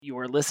You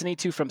are listening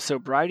to From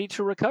Sobriety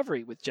to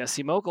Recovery with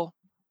Jesse Mogul.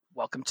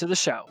 Welcome to the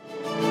show.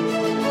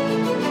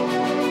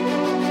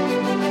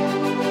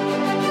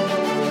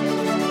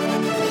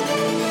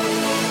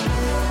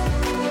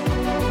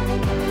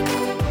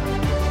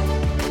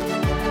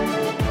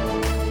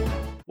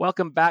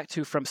 Welcome back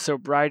to From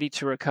Sobriety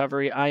to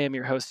Recovery. I am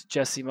your host,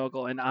 Jesse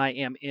Mogul, and I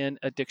am in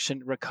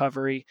addiction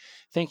recovery.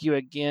 Thank you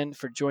again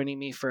for joining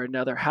me for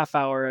another half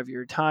hour of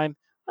your time.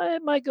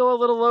 It might go a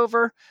little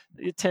over.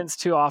 It tends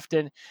to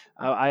often.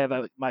 I have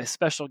my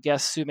special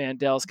guest, Sue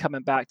Mandels,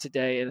 coming back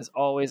today. And as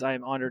always, I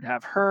am honored to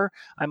have her.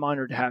 I'm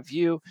honored to have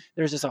you.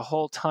 There's just a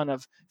whole ton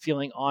of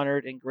feeling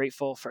honored and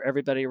grateful for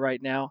everybody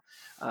right now.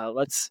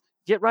 Let's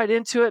get right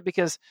into it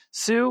because,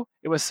 Sue,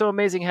 it was so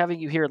amazing having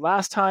you here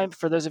last time.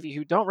 For those of you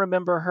who don't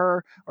remember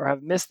her or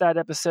have missed that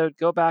episode,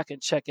 go back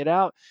and check it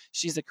out.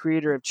 She's the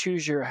creator of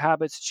Choose Your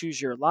Habits,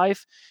 Choose Your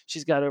Life.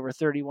 She's got over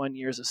 31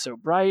 years of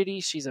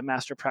sobriety. She's a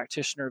master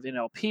practitioner of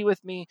NLP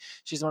with me.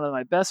 She's one of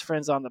my best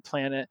friends on the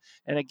planet.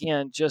 And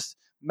again, just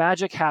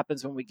magic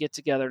happens when we get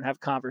together and have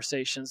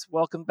conversations.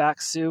 Welcome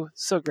back, Sue.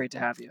 So great to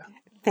have you.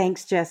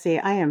 Thanks, Jesse.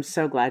 I am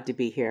so glad to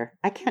be here.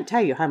 I can't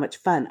tell you how much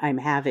fun I'm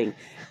having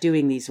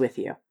doing these with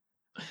you.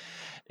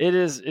 It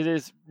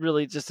is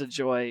really just a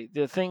joy.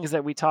 The things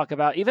that we talk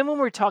about, even when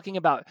we're talking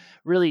about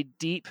really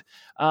deep,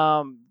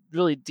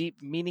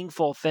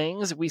 meaningful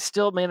things, we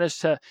still manage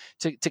to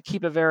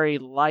keep a very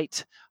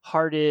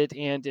light-hearted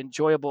and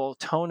enjoyable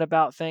tone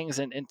about things.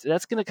 And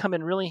that's going to come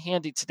in really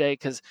handy today,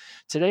 because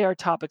today our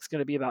topic is going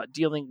to be about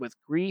dealing with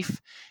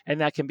grief. And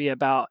that can be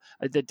about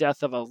the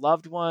death of a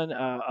loved one,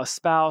 a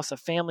spouse, a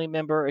family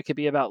member. It could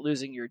be about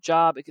losing your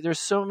job. There's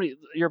so many,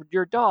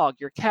 your dog,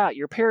 your cat,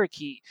 your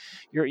parakeet,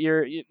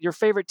 your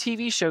favorite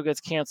TV show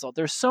gets canceled.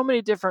 There's so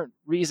many different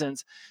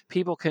reasons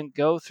people can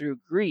go through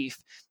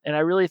grief. And I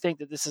really think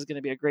that this is going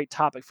to be a great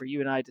topic for you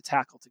and I to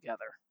tackle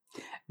together.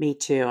 Me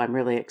too. I'm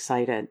really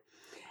excited.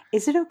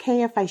 Is it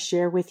okay if I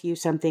share with you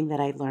something that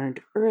I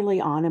learned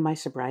early on in my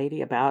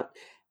sobriety about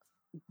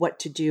what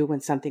to do when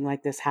something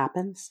like this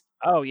happens?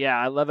 Oh, yeah.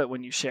 I love it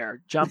when you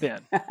share. Jump in.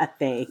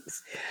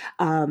 Thanks.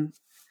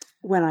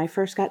 When I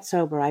first got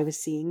sober, I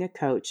was seeing a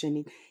coach,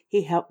 and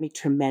he helped me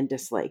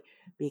tremendously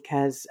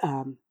because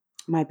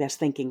my best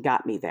thinking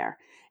got me there,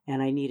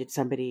 and I needed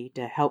somebody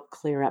to help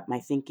clear up my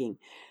thinking.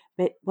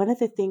 But one of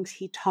the things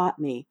he taught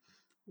me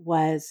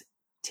was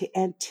to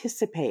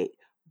anticipate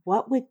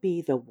what would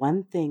be the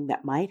one thing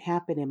that might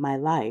happen in my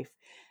life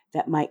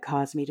that might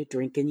cause me to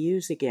drink and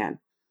use again,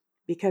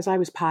 because I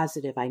was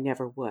positive I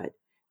never would.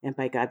 And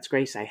by God's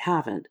grace, I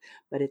haven't.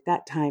 But at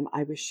that time,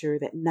 I was sure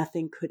that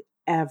nothing could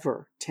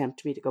ever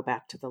tempt me to go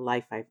back to the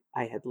life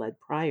I had led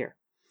prior.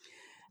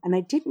 And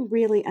I didn't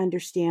really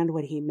understand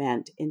what he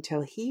meant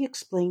until he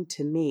explained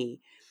to me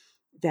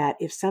that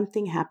if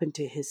something happened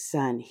to his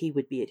son, he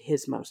would be at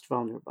his most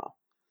vulnerable.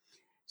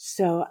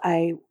 So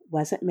I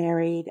wasn't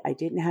married, I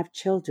didn't have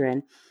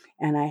children,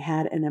 and I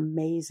had an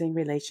amazing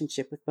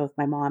relationship with both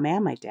my mom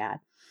and my dad.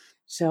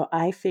 So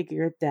I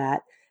figured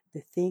that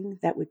the thing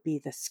that would be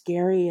the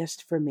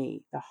scariest for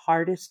me, the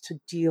hardest to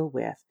deal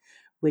with,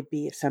 would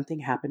be if something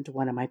happened to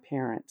one of my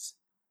parents.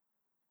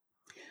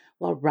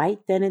 Well, right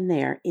then and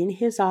there in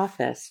his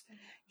office,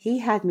 he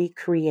had me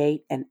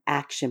create an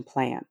action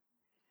plan.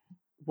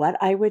 What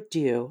I would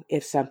do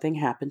if something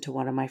happened to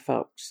one of my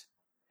folks.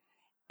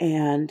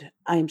 And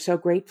I'm so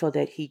grateful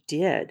that he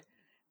did,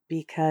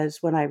 because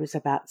when I was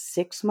about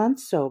 6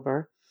 months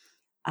sober,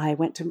 I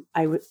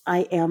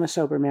am a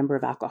sober member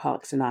of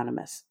Alcoholics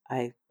Anonymous.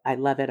 I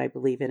love it. I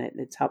believe in it, and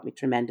it's helped me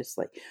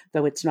tremendously,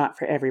 though it's not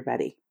for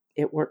everybody.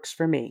 It works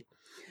for me.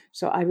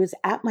 So I was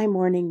at my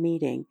morning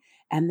meeting,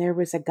 and there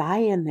was a guy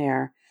in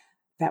there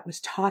that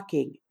was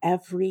talking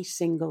every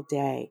single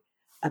day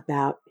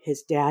about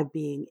his dad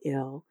being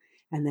ill,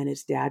 and then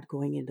his dad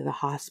going into the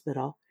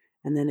hospital,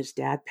 and then his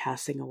dad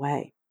passing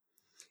away.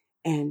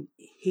 And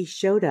he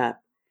showed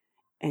up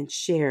and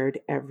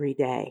shared every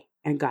day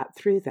and got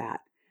through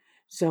that.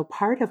 So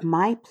part of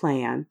my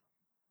plan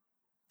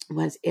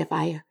was, if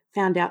I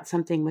found out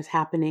something was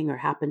happening or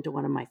happened to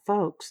one of my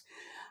folks,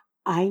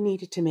 I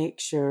needed to make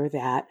sure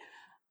that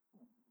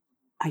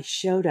I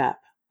showed up.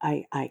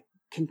 I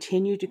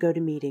continued to go to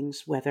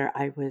meetings, whether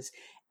I was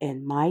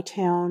in my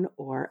town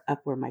or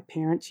up where my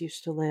parents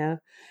used to live.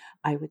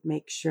 I would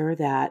make sure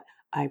that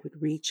I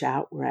would reach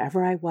out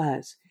wherever I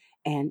was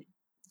and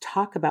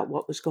talk about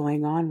what was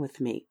going on with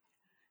me,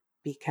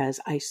 because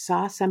I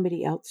saw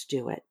somebody else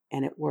do it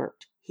and it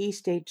worked. He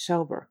stayed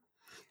sober.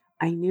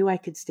 I knew I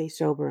could stay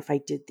sober if I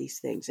did these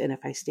things and if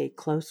I stayed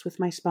close with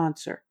my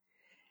sponsor.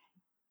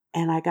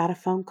 And I got a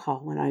phone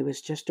call when I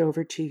was just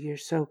over 2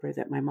 years sober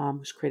that my mom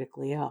was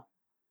critically ill.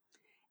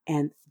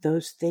 And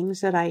those things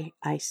that I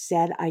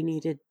said I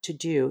needed to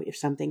do if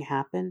something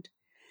happened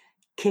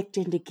kicked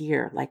into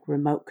gear like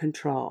remote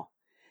control.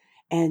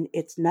 And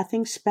it's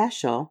nothing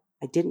special.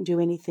 I didn't do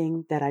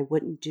anything that I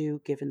wouldn't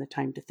do given the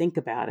time to think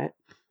about it,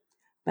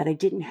 but I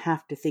didn't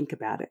have to think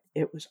about it.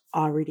 It was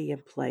already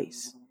in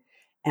place.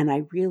 And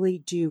I really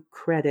do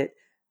credit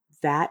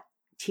that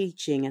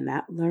teaching and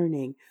that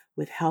learning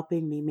with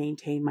helping me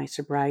maintain my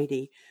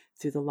sobriety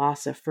through the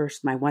loss of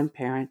first my one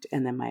parent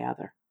and then my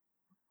other.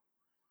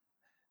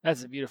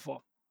 That's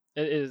beautiful.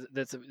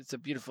 It's a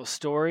beautiful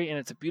story, and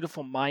it's a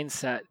beautiful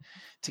mindset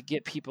to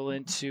get people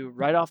into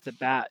right off the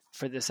bat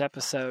for this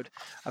episode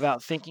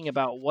about thinking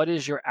about what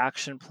is your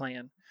action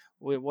plan.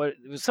 What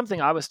it was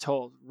something I was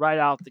told right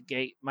out the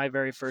gate, my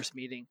very first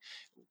meeting.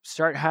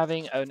 Start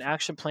having an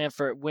action plan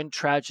for when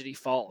tragedy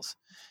falls.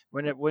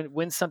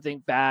 When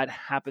something bad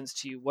happens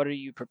to you, what are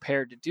you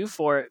prepared to do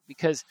for it?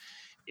 Because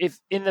if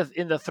in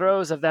the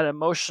throes of that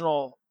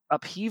emotional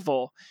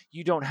upheaval,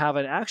 you don't have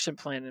an action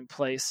plan in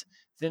place,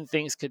 then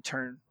things could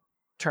turn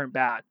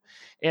bad.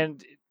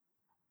 And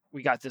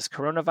we got this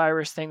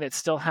coronavirus thing that's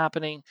still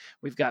happening.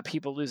 We've got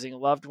people losing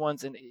loved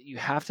ones, and you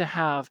have to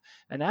have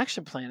an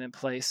action plan in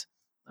place.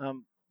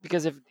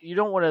 Because if you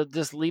don't want to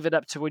just leave it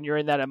up to when you're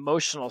in that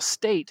emotional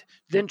state,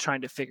 then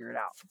trying to figure it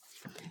out.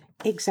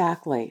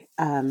 Exactly.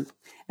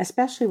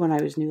 Especially when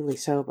I was newly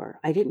sober,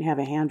 I didn't have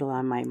a handle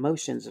on my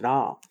emotions at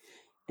all.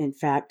 In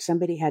fact,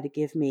 somebody had to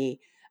give me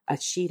a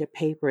sheet of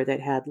paper that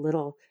had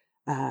little,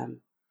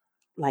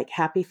 like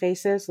happy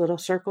faces, little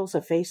circles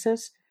of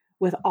faces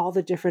with all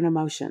the different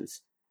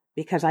emotions,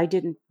 because I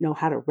didn't know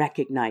how to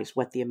recognize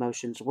what the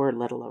emotions were,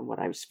 let alone what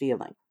I was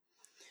feeling.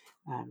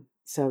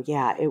 So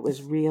yeah, it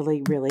was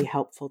really, really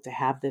helpful to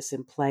have this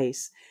in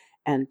place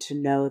and to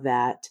know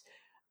that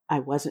I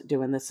wasn't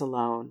doing this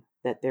alone,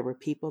 that there were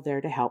people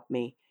there to help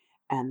me,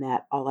 and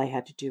that all I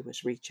had to do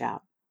was reach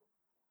out.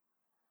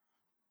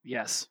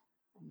 Yes.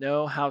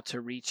 Know how to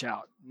reach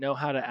out, know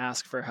how to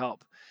ask for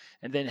help,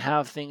 and then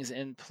have things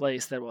in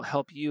place that will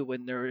help you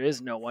when there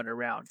is no one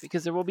around.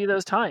 Because there will be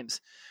those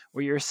times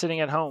where you're sitting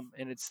at home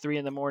and it's 3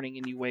 a.m.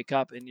 and you wake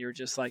up and you're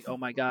just like, oh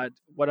my God,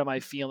 what am I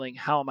feeling?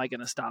 How am I going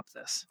to stop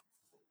this?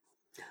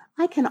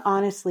 I can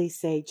honestly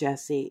say,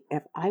 Jesse,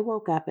 if I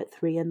woke up at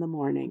 3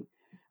 a.m.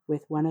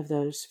 with one of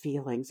those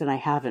feelings, and I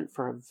haven't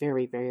for a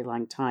very, very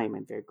long time,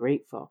 I'm very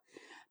grateful.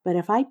 But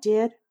if I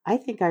did, I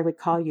think I would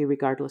call you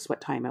regardless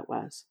what time it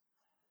was.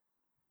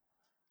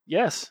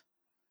 Yes.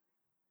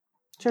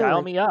 Surely.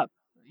 Dial me up.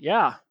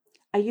 Yeah.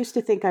 I used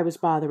to think I was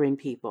bothering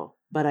people,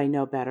 but I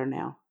know better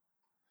now.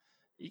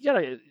 You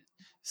gotta.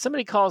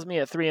 Somebody calls me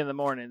at 3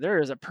 a.m. There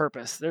is a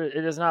purpose.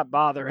 It is not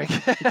bothering,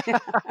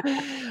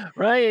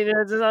 right?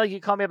 It's not like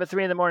you call me up at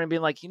 3 a.m.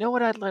 being like, you know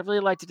what? I'd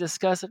really like to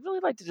discuss. I'd really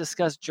like to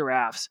discuss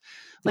giraffes.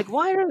 Like,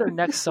 why are their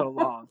necks so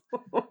long,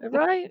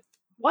 right?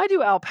 Why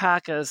do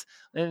alpacas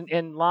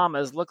and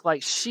llamas look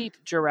like sheep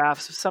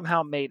giraffes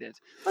somehow mated?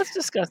 Let's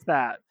discuss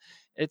that.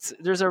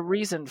 There's a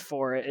reason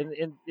for it,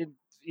 and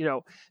you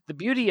know, the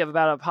beauty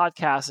about a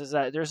podcast is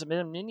that there's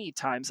been many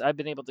times I've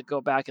been able to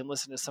go back and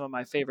listen to some of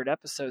my favorite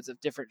episodes of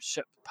different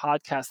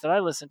podcasts that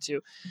I listen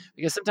to,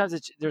 because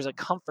sometimes there's a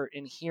comfort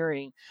in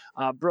hearing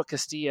Brooke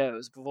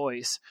Castillo's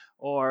voice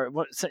or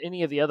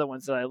any of the other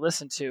ones that I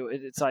listen to.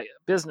 It's like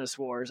Business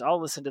Wars. I'll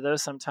listen to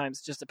those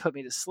sometimes just to put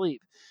me to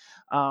sleep.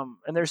 And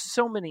there's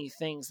so many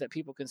things that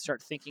people can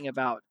start thinking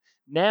about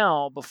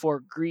now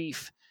before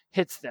grief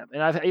hits them.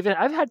 And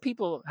I've had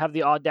people have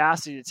the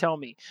audacity to tell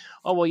me,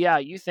 oh, well, yeah,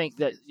 you think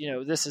that,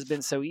 this has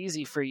been so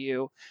easy for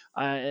you.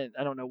 And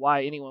I don't know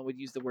why anyone would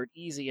use the word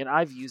easy. And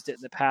I've used it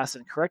in the past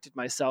and corrected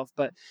myself.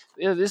 But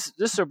this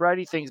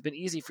sobriety thing has been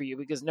easy for you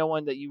because no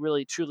one that you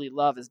really truly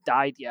love has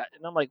died yet.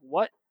 And I'm like,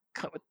 what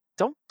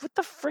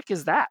the frick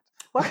is that?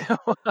 What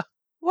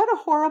a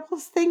horrible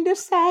thing to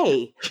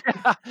say.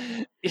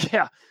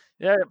 Yeah.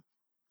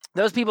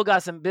 Those people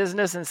got some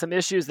business and some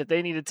issues that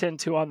they need to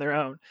tend to on their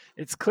own.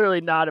 It's clearly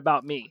not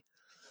about me.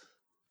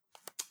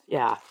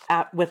 Yeah,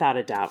 without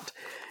a doubt.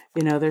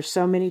 There's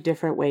so many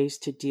different ways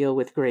to deal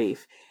with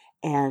grief,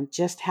 and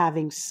just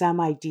having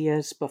some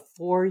ideas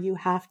before you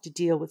have to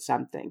deal with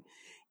something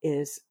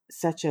is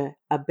such a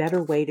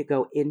better way to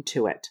go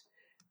into it,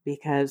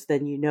 because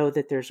then you know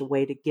that there's a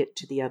way to get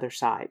to the other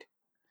side.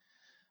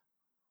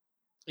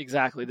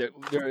 Exactly.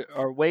 There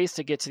are ways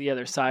to get to the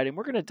other side, and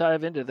we're going to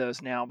dive into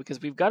those now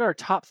because we've got our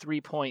top 3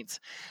 points.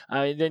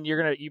 And then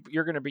you're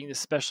gonna bring this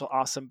special,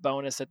 awesome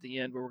bonus at the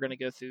end where we're going to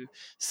go through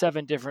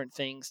 7 different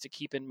things to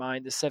keep in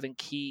mind, the 7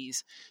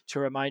 keys to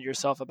remind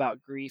yourself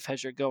about grief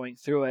as you're going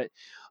through it.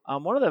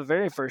 One of the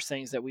very first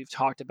things that we've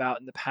talked about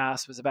in the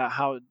past was about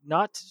how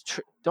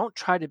don't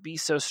try to be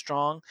so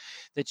strong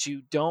that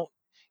you don't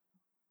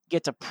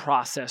get to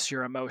process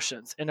your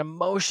emotions. And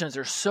emotions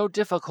are so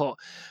difficult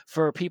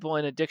for people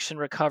in addiction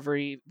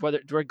recovery,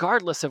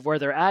 regardless of where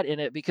they're at in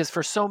it, because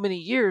for so many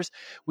years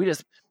we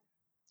just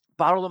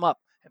bottled them up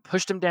and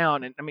pushed them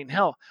down. And I mean,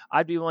 hell,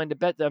 I'd be willing to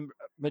bet the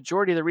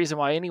majority of the reason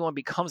why anyone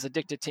becomes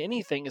addicted to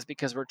anything is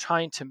because we're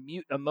trying to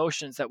mute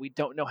emotions that we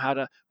don't know how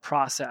to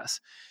process.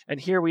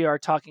 And here we are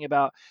talking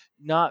about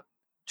not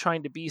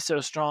trying to be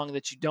so strong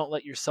that you don't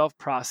let yourself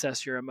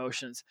process your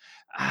emotions.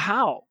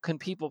 How can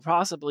people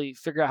possibly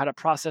figure out how to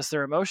process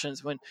their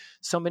emotions when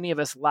so many of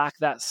us lack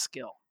that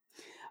skill?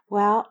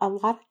 Well, a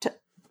lot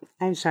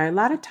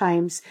of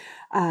times,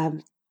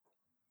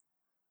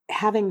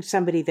 having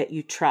somebody that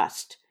you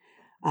trust,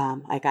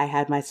 like I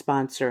had my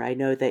sponsor. I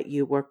know that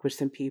you work with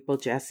some people,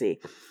 Jesse,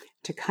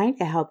 to kind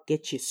of help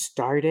get you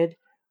started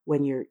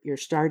when you're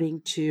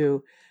starting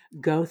to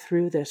go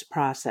through this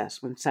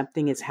process when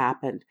something has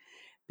happened,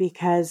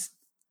 because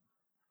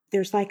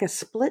there's like a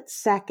split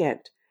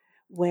second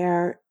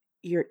where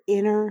your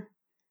inner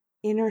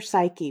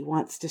psyche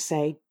wants to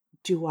say,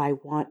 do I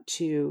want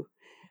to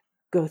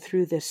go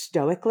through this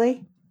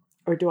stoically,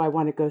 or do I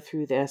want to go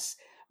through this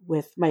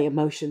with my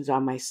emotions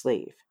on my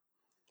sleeve?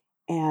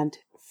 And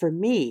for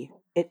me,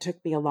 it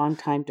took me a long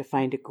time to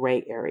find a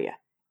gray area.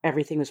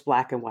 Everything was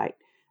black and white.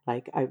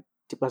 Like,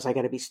 was I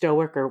going to be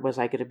stoic, or was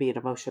I going to be an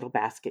emotional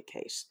basket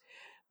case?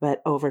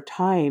 But over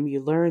time,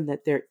 you learn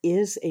that there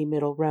is a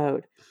middle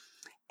road.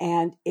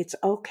 And it's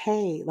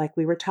okay, like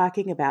we were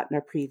talking about in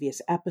our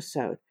previous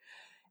episode,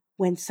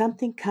 when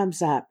something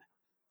comes up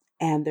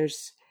and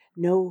there's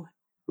no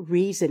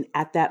reason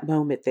at that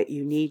moment that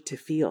you need to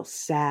feel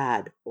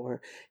sad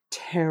or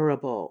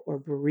terrible or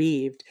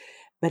bereaved,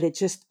 but it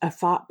just, a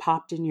thought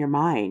popped in your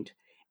mind.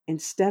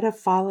 Instead of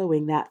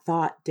following that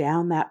thought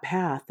down that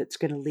path that's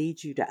going to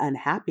lead you to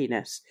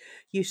unhappiness,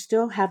 you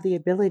still have the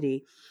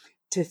ability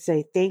to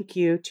say thank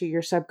you to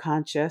your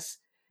subconscious.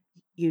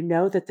 You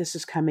know that this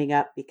is coming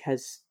up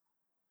because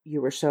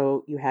you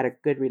had a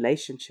good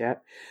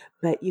relationship,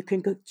 but you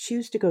can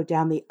choose to go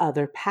down the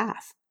other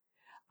path.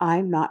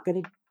 I'm not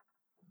going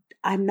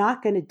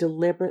to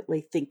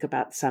deliberately think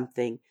about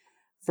something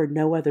for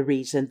no other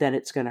reason than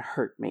it's going to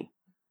hurt me.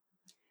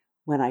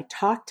 When I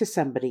talked to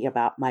somebody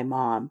about my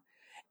mom,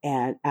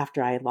 and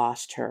after I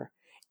lost her,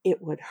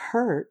 it would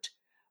hurt,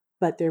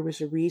 but there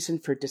was a reason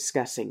for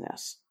discussing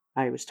this.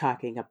 I was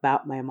talking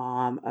about my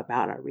mom,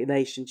 about our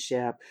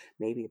relationship,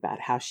 maybe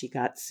about how she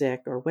got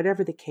sick, or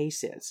whatever the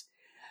case is.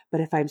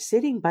 But if I'm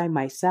sitting by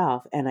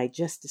myself and I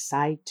just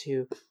decide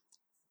to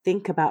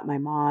think about my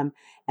mom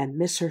and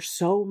miss her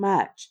so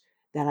much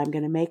that I'm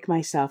going to make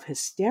myself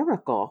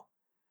hysterical,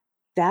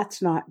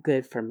 that's not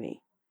good for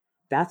me.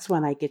 That's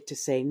when I get to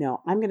say,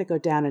 no, I'm going to go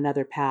down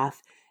another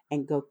path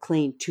and go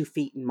clean 2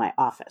 feet in my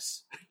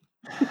office.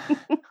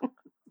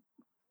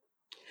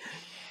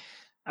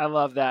 I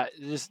love that.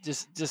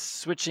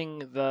 Just switching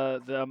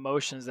the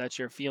emotions that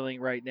you're feeling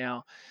right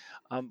now.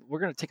 We're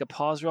going to take a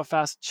pause real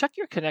fast. Check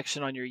your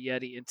connection on your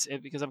Yeti,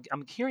 because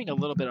I'm hearing a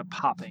little bit of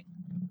popping.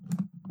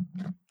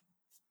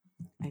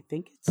 I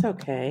think it's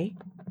okay.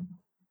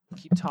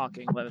 Keep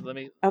talking. Let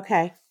me.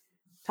 Okay.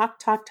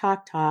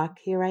 Talk.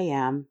 Here I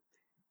am.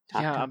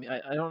 Talk. I mean,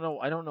 I don't know.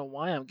 I don't know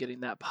why I'm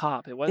getting that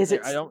pop. It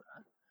wasn't there. I don't.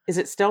 Is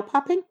it still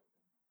popping?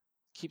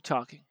 Keep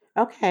talking.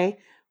 Okay.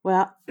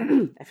 Well,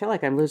 I feel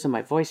like I'm losing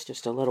my voice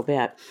just a little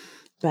bit,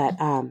 but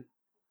I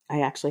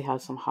actually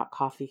have some hot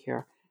coffee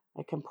here.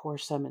 I can pour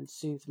some and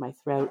soothe my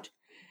throat.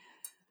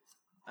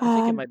 I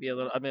think it might be a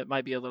little. I mean, it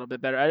might be a little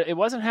bit better. It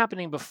wasn't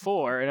happening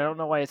before, and I don't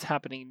know why it's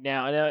happening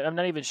now. And I'm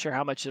not even sure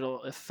how much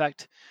it'll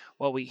affect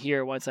what we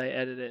hear once I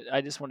edit it.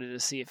 I just wanted to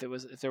see if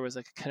there was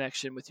a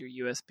connection with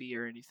your USB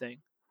or anything.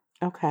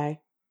 Okay.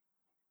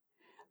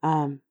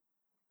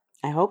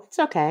 I hope it's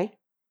okay.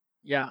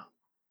 Yeah,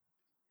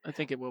 I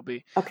think it will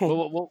be. Okay.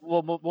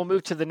 We'll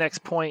move to the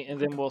next point, and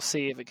then we'll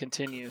see if it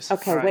continues.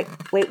 Okay.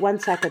 Right. Wait 1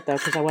 second though,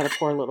 because I want to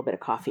pour a little bit of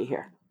coffee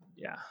here.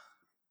 Yeah.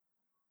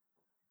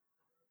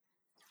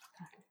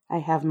 I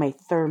have my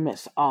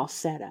thermos all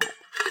set up.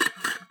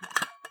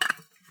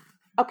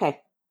 Okay,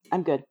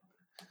 I'm good.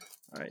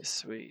 All right,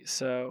 sweet.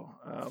 So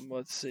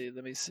let's see.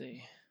 Let me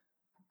see.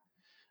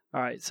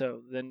 All right,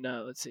 so then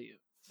let's see.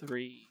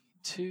 3,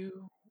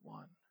 2,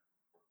 1.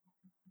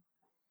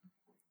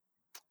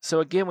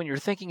 So again, when you're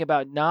thinking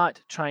about not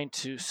trying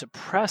to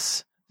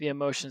suppress the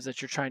emotions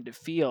that you're trying to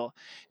feel,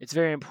 it's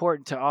very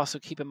important to also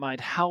keep in mind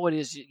how it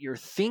is you're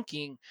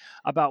thinking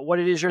about what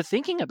it is you're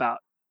thinking about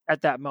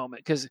at that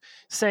moment. Because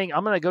saying,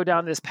 I'm going to go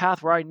down this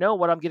path where I know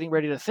what I'm getting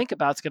ready to think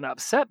about is going to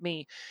upset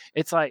me,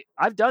 it's like,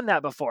 I've done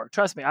that before.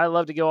 Trust me, I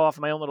love to go off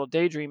in my own little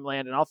daydream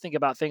land, and I'll think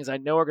about things I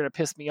know are going to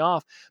piss me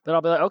off, but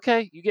I'll be like,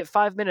 okay, you get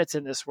 5 minutes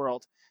in this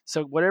world.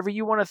 So whatever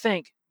you want to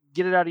think,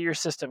 get it out of your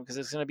system, because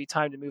it's going to be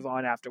time to move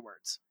on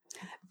afterwards.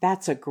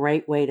 That's a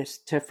great way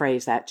to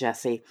phrase that,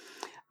 Jesse.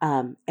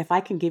 If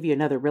I can give you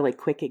another really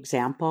quick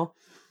example.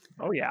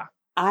 Oh, yeah.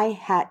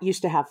 I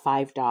used to have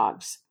 5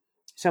 dogs.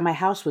 So my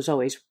house was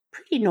always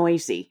pretty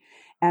noisy.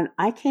 And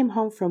I came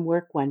home from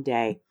work one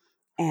day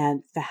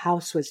and the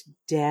house was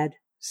dead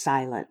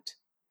silent.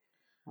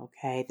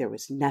 Okay, there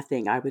was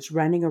nothing. I was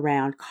running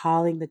around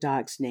calling the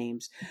dogs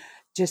names,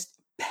 just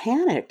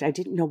panicked. I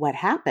didn't know what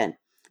happened.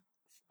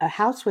 A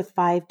house with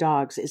 5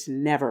 dogs is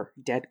never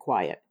dead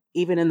quiet,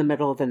 even in the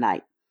middle of the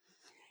night.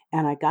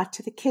 And I got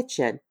to the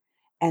kitchen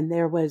and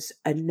there was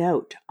a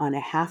note on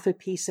half a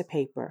piece of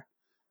paper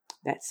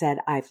that said,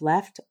 I've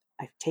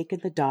taken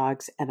the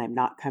dogs and I'm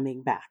not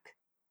coming back.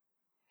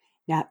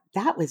 Now,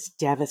 that was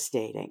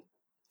devastating,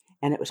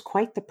 and it was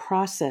quite the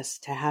process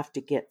to have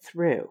to get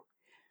through.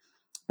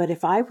 But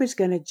if I was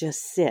going to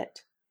just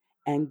sit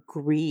and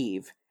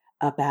grieve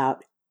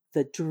about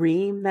the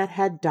dream that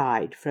had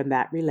died from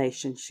that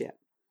relationship,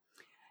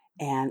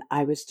 and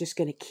I was just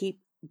going to keep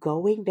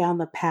going down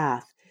the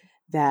path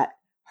that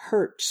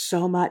hurt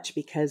so much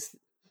because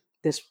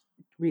this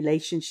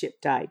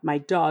relationship died. My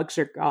dogs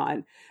are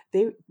gone.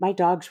 My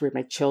dogs were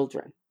my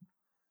children.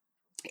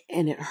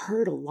 And it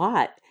hurt a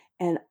lot.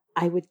 And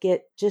I would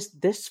get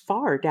just this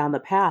far down the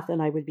path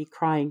and I would be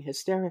crying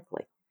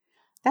hysterically.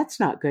 That's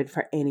not good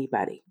for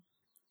anybody.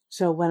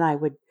 So when I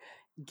would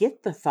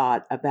get the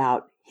thought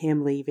about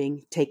him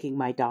leaving, taking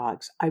my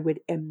dogs, I would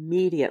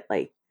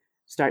immediately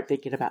start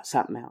thinking about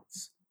something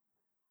else.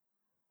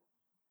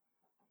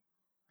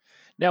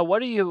 Now,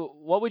 what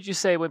would you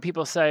say when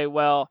people say,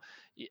 well,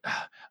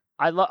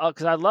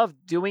 because I love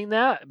doing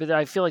that, but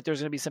I feel like there's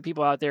going to be some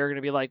people out there who are going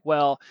to be like,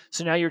 well,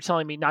 so now you're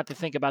telling me not to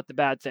think about the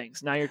bad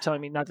things. Now you're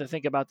telling me not to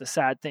think about the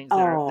sad things that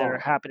are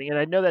happening. And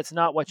I know that's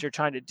not what you're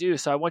trying to do.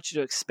 So I want you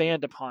to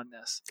expand upon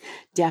this.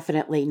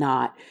 Definitely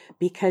not,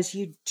 because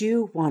you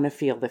do want to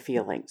feel the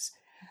feelings.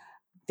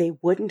 They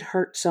wouldn't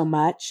hurt so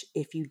much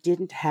if you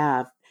didn't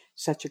have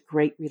such a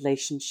great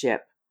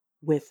relationship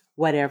with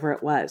whatever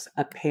it was,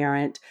 a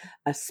parent,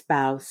 a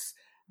spouse,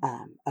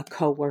 a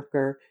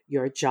coworker,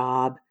 your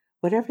job,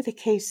 whatever the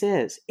case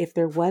is. If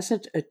there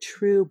wasn't a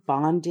true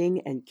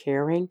bonding and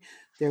caring,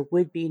 there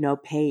would be no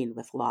pain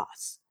with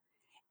loss.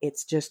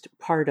 It's just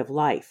part of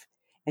life.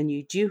 And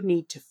you do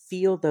need to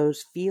feel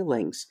those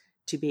feelings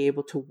to be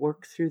able to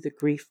work through the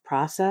grief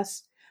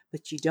process,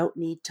 but you don't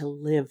need to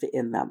live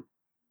in them.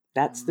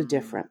 That's the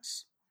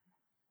difference.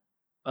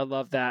 I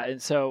love that.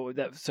 And so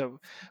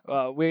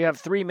we have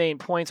 3 main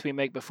points we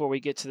make before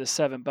we get to the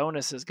 7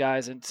 bonuses,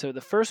 guys. And so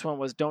the first one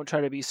was, don't try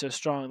to be so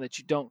strong that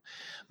you don't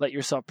let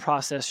yourself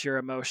process your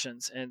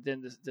emotions. And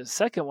then the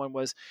second one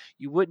was,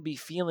 you wouldn't be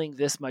feeling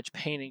this much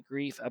pain and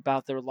grief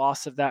about the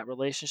loss of that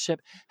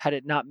relationship had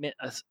it not meant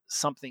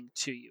something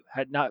to you,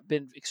 had not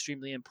been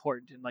extremely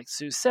important. And like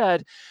Sue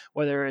said,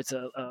 whether it's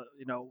a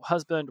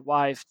husband,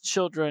 wife,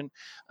 children,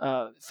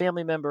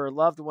 family member,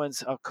 loved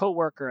ones, a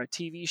coworker, a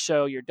TV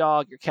show, your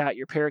dog, your cat,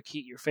 your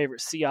parakeet, your favorite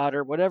sea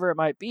otter, whatever it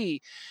might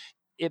be,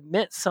 it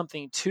meant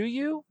something to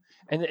you.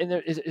 And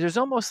there's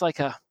almost like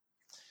I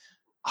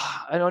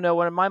don't know,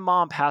 when my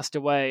mom passed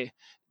away,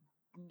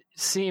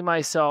 seeing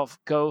myself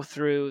go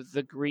through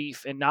the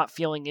grief and not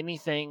feeling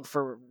anything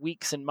for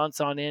weeks and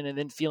months on end, and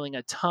then feeling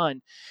a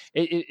ton,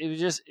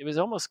 it was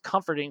almost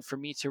comforting for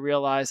me to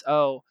realize,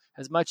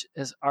 as much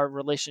as our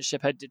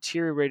relationship had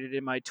deteriorated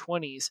in my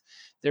 20s,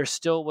 there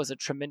still was a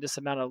tremendous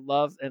amount of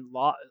love and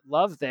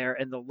love there,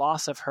 and the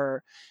loss of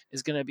her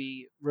is going to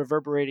be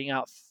reverberating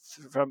out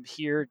from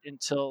here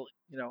until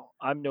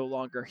I'm no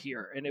longer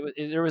here. And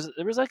there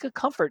was like a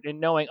comfort in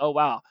knowing, oh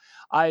wow,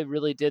 I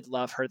really did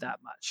love her that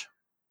much.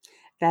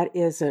 That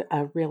is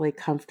a really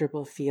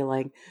comfortable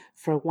feeling.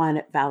 For one,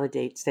 it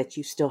validates that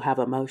you still have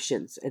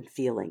emotions and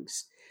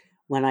feelings.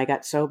 When I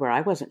got sober,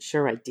 I wasn't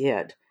sure I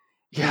did.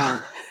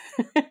 Yeah.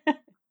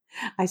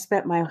 I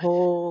spent my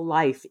whole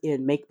life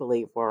in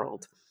make-believe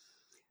world.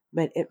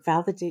 But it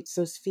validates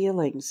those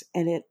feelings,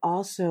 and it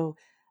also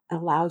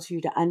allows you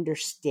to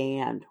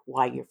understand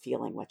why you're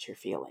feeling what you're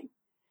feeling.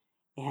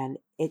 And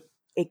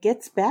it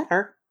gets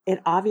better.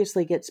 It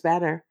obviously gets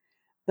better.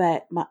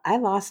 But I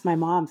lost my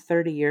mom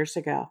 30 years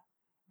ago.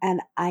 And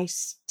I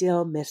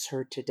still miss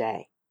her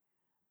today,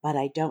 but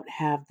I don't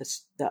have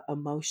the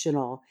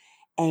emotional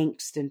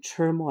angst and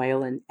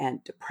turmoil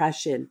and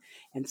depression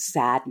and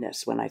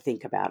sadness when I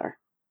think about her.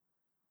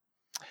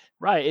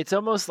 Right. It's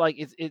almost like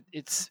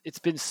it's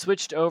been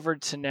switched over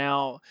to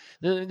now.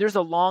 There's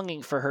a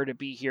longing for her to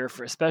be here,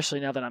 for especially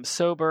now that I'm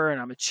sober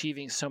and I'm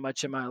achieving so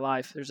much in my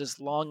life. There's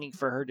this longing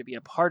for her to be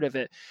a part of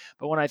it.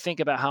 But when I think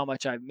about how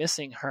much I'm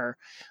missing her,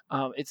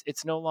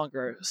 it's no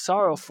longer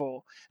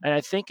sorrowful. And I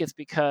think it's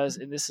because,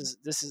 and this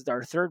is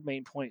our third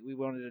main point we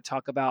wanted to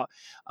talk about.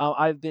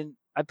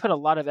 I put a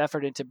lot of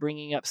effort into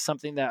bringing up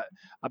something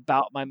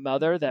about my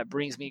mother that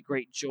brings me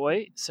great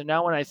joy. So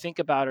now when I think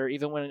about her,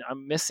 even when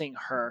I'm missing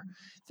her,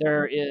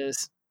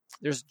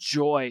 there's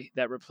joy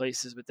that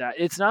replaces with that.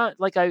 It's not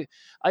like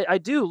I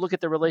do look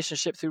at the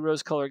relationship through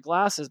rose-colored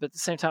glasses, but at the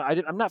same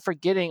time, I'm not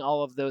forgetting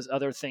all of those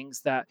other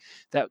things that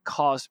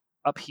cause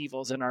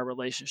upheavals in our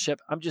relationship.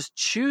 I'm just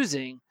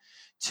choosing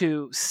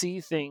to see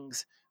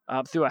things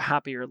through a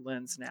happier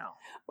lens now.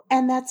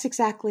 And that's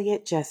exactly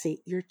it,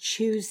 Jesse. You're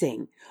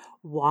choosing.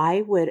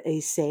 Why would a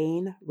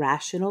sane,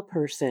 rational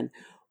person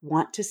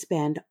want to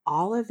spend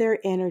all of their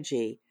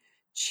energy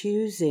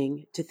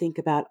choosing to think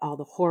about all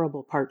the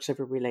horrible parts of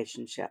a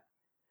relationship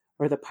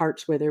or the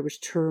parts where there was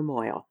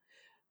turmoil?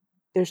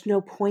 There's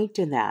no point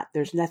in that.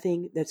 There's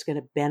nothing that's going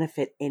to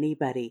benefit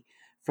anybody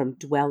from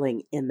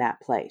dwelling in that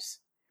place.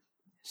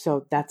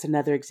 So that's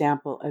another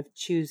example of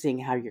choosing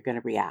how you're going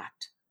to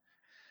react.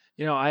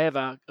 I have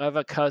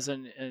a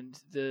cousin, and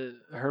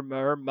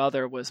her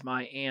mother was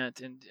my aunt,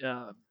 and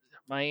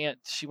my aunt,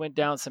 she went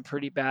down some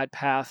pretty bad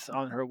paths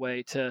on her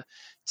way to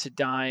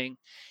dying,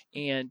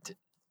 and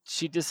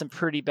she did some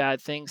pretty bad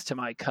things to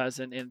my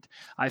cousin, and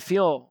I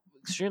feel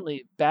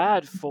extremely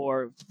bad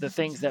for the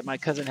things that my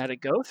cousin had to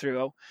go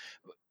through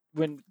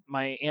when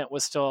my aunt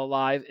was still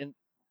alive. And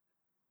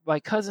my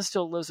cousin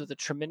still lives with a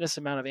tremendous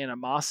amount of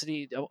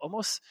animosity,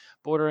 almost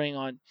bordering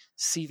on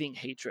seething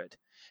hatred.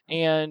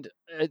 And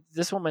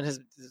this woman has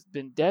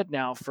been dead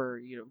now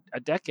for a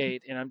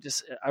decade, and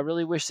I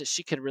really wish that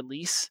she could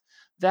release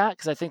that,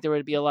 because I think there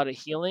would be a lot of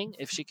healing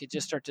if she could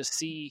just start to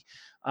see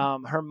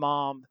her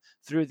mom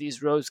through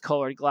these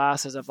rose-colored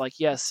glasses of like,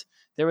 yes,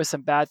 there was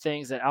some bad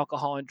things that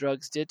alcohol and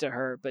drugs did to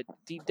her, but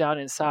deep down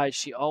inside,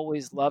 she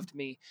always loved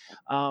me.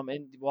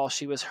 And while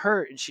she was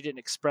hurt and she didn't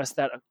express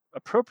that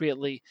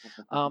appropriately,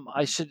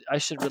 I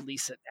should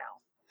release it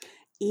now.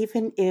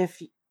 Even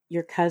if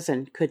your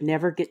cousin could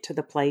never get to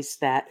the place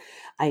that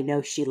I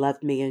know she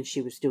loved me and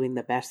she was doing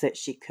the best that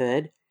she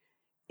could,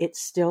 it's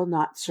still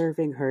not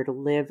serving her to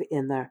live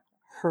in the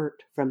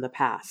hurt from the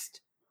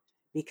past,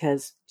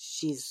 because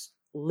she's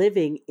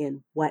living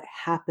in what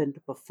happened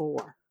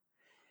before.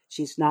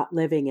 She's not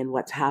living in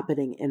what's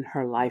happening in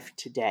her life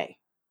today.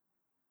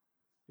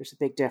 There's a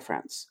big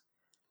difference.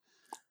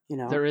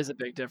 There is a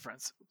big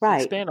difference.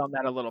 Right. Expand on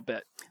that a little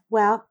bit.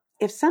 Well,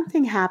 if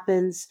something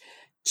happens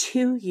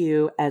to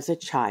you as a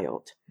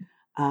child,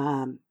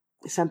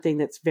 something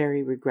that's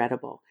very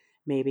regrettable,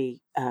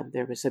 maybe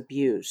there was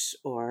abuse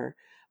or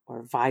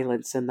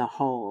violence in the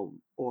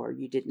home, or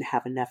you didn't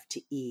have enough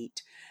to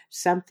eat,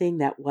 something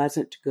that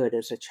wasn't good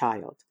as a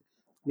child.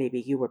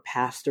 Maybe you were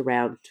passed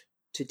around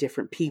to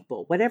different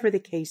people, whatever the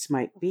case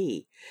might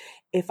be.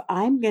 If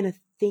I'm going to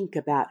think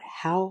about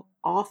how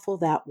awful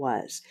that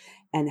was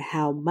and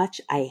how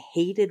much I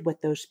hated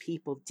what those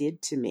people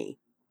did to me,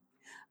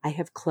 I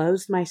have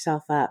closed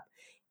myself up.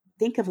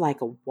 Think of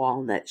like a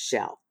walnut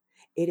shell.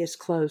 It is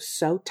closed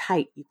so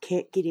tight you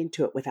can't get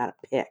into it without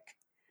a pick.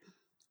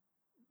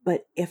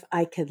 But if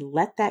I could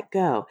let that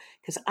go,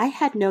 because I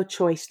had no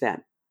choice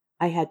then.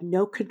 I had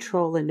no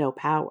control and no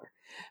power.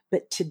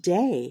 But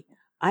today,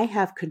 I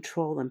have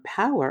control and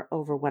power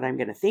over what I'm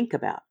going to think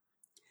about.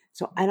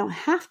 So I don't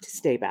have to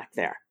stay back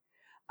there.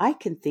 I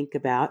can think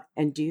about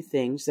and do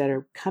things that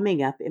are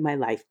coming up in my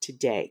life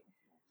today.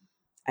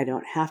 I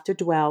don't have to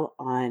dwell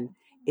on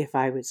if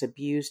I was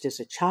abused as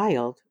a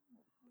child.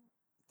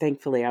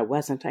 Thankfully, I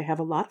wasn't. I have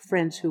a lot of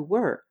friends who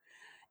were,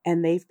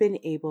 and they've been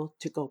able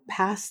to go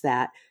past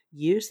that,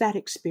 use that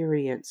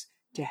experience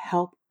to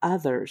help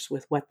others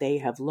with what they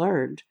have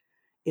learned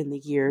in the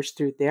years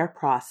through their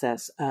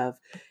process of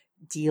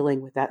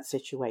dealing with that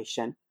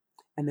situation.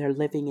 And they're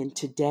living in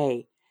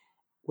today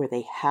where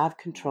they have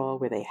control,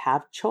 where they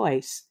have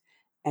choice,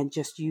 and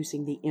just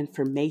using the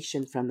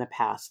information from the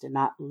past and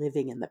not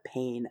living in the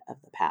pain of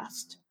the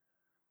past.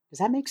 Does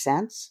that make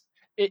sense?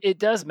 It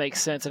does make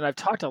sense. And I've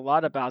talked a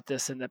lot about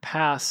this in the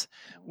past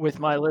with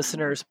my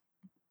listeners,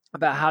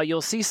 about how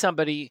you'll see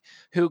somebody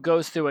who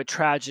goes through a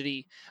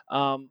tragedy.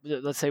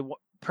 Let's say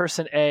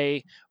person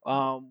A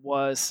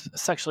was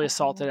sexually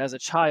assaulted as a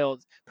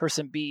child,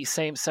 person B,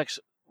 same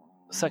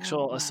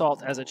sexual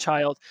assault as a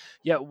child,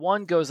 yet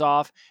one goes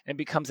off and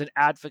becomes an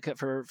advocate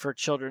for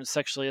children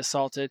sexually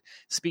assaulted,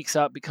 speaks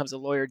up, becomes a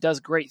lawyer, does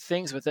great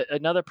things with it.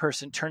 Another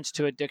person turns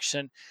to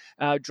addiction,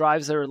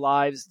 drives their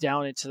lives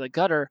down into the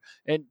gutter,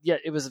 and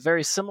yet it was a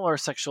very similar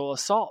sexual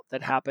assault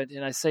that happened.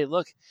 And I say,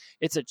 look,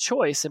 it's a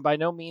choice, and by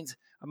no means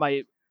am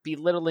I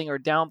belittling or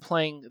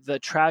downplaying the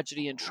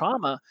tragedy and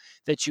trauma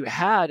that you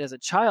had as a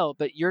child,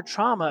 but your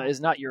trauma is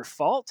not your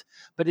fault,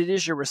 but it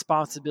is your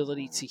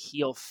responsibility to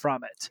heal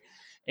from it.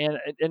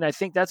 And I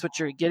think that's what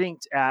you're getting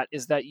at,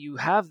 is that you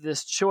have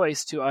this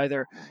choice to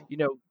either,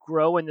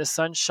 grow in the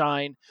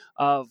sunshine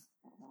of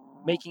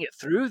making it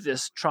through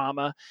this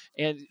trauma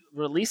and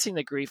releasing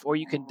the grief, or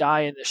you can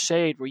die in the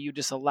shade where you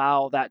just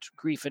allow that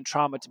grief and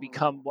trauma to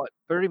become what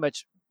pretty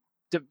much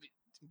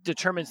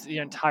determines the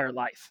entire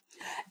life.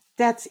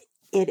 That's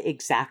it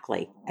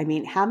exactly. I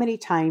mean, how many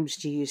times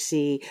do you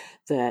see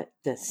the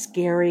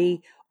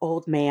scary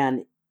old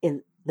man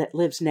that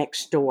lives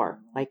next door,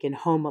 like in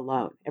Home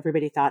Alone?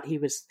 Everybody thought he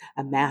was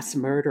a mass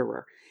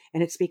murderer,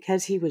 and it's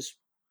because he was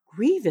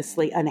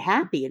grievously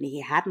unhappy and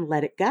he hadn't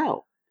let it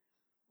go.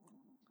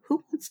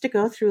 Who wants to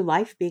go through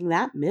life being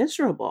that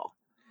miserable?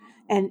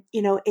 And,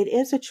 it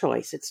is a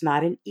choice. It's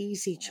not an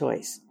easy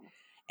choice.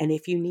 And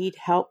if you need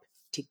help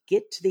to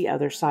get to the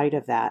other side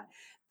of that,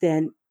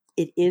 then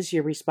it is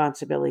your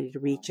responsibility to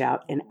reach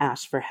out and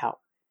ask for help,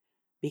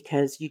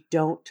 because you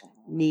don't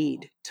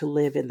need to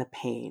live in the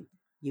pain.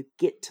 You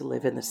get to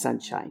live in the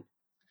sunshine.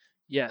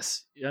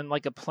 Yes. And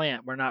like a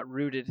plant, we're not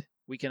rooted.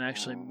 We can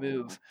actually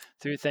move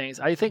through things.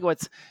 I think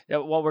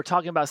while we're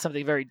talking about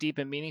something very deep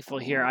and meaningful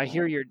here, I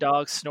hear your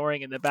dog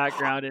snoring in the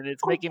background, and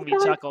it's making me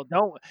chuckle.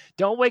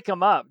 Don't wake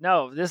him up.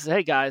 No,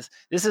 hey guys,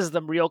 this is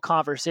the real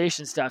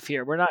conversation stuff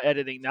here. We're not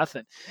editing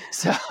nothing.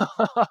 So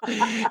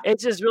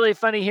it's just really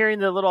funny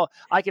hearing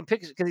I can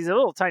picture, because he's a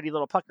little tiny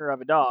little pucker of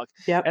a dog.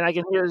 Yep. And I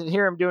can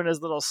hear him doing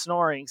his little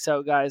snoring.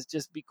 So guys,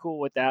 just be cool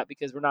with that,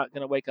 because we're not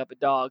going to wake up a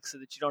dog so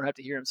that you don't have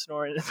to hear him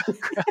snoring in the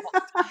background.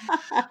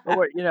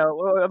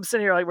 Or, I'm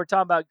sitting here like we're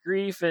talking about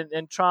grief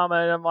and trauma,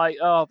 and I'm like,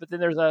 oh, but then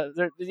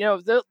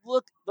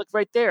look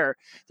right there.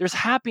 There's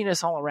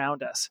happiness all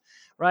around us,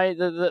 right?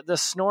 The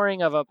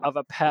snoring of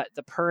a pet,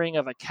 the purring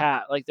of a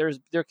cat. Like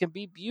there can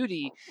be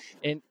beauty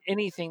in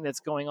anything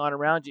that's going on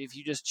around you if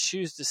you just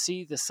choose to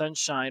see the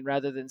sunshine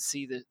rather than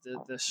see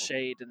the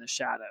shade and the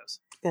shadows.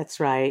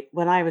 That's right.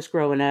 When I was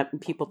growing up and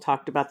people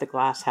talked about the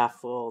glass half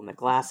full and the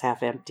glass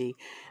half empty,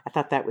 I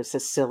thought that was a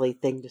silly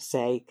thing to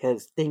say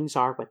because things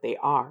are what they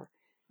are.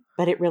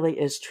 But it really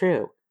is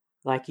true.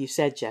 Like you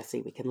said,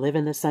 Jesse, we can live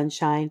in the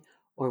sunshine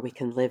or we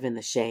can live in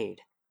the shade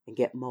and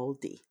get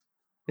moldy.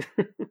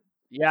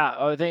 Yeah,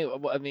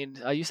 I mean,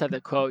 you said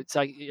the quote. It's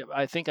like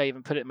I think I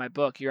even put it in my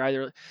book. You're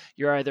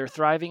either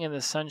thriving in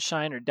the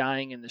sunshine or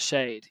dying in the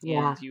shade,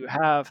 Yeah, and you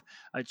have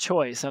a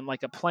choice.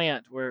 Unlike a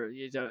plant where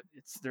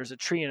there's a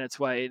tree in its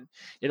way, and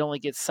it only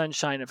gets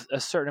sunshine a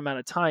certain amount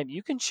of time.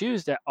 You can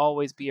choose to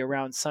always be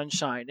around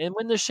sunshine, and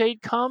when the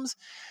shade comes,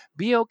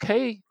 be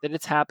okay that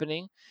it's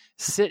happening.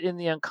 Sit in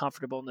the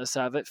uncomfortableness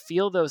of it,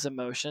 feel those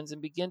emotions,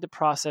 and begin to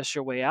process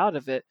your way out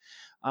of it.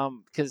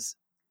 Because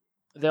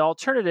the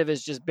alternative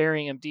is just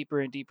burying him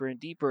deeper and deeper and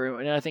deeper.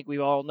 And I think we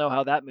all know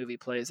how that movie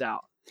plays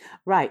out.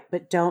 right.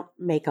 But don't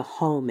make a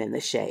home in the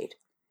shade.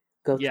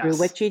 Go through Yes,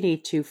 what you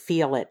need to,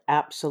 feel it,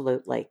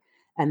 absolutely.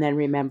 And then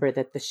remember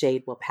that the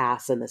shade will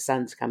pass and the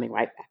sun's coming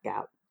right back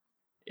out.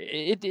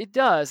 it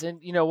does. And,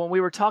 when we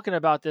were talking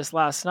about this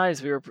last night,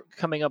 as we were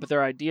coming up with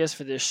our ideas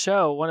for this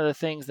show, one of the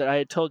things that I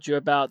had told you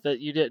about that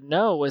you didn't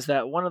know was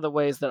that one of the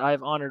ways that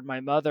I've honored my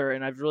mother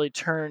and I've really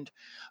turned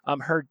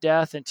her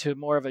death into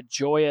more of a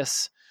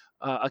joyous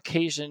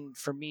occasion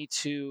for me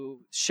to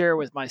share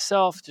with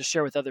myself, to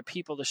share with other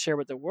people, to share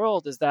with the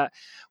world is that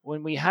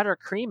when we had her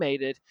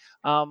cremated,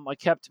 I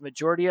kept a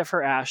majority of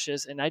her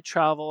ashes and I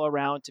travel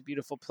around to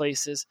beautiful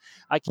places.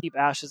 I keep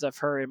ashes of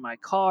her in my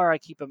car. I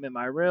keep them in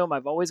my room.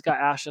 I've always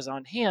got ashes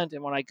on hand.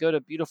 And when I go to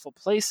beautiful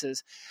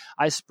places,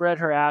 I spread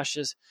her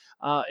ashes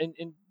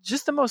in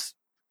just the most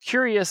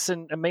curious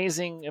and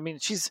amazing. I mean,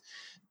 she's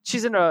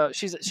at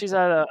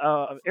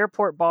a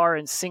airport bar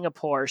in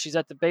Singapore. She's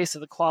at the base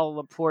of the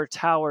Kuala Lumpur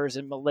Towers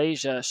in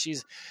Malaysia.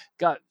 She's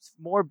got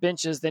more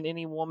benches than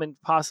any woman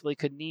possibly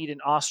could need in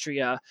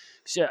Austria.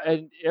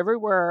 And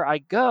everywhere I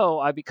go,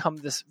 I become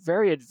this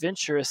very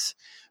adventurous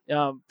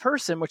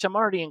person, which I'm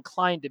already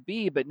inclined to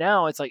be. But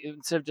now it's like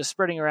instead of just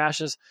spreading her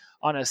ashes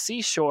on a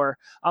seashore,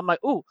 I'm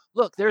like, ooh,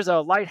 look, there's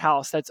a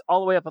lighthouse that's all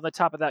the way up on the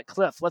top of that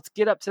cliff. Let's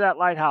get up to that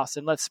lighthouse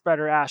and let's spread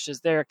her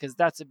ashes there because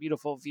that's a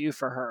beautiful view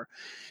for her.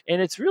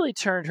 And it's really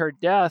turned her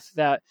death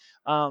that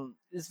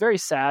is very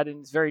sad and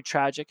it's very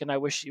tragic. And I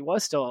wish she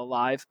was still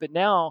alive. But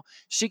now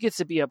she gets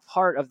to be a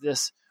part of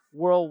this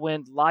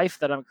whirlwind life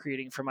that I'm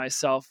creating for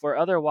myself, where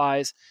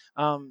otherwise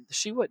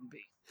she wouldn't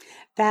be.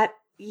 That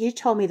you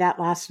told me that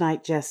last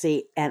night,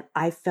 Jesse, and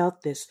I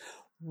felt this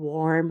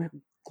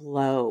warm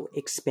glow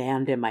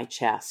expand in my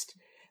chest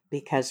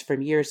because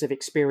from years of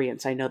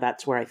experience, I know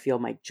that's where I feel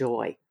my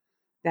joy.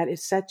 That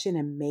is such an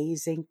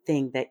amazing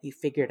thing that you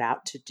figured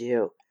out to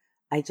do.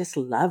 I just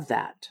love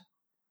that.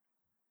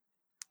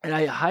 And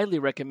I highly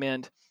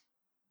recommend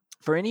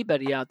for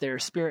anybody out there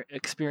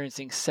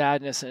experiencing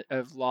sadness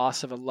of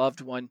loss of a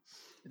loved one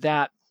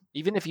that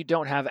even if you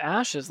don't have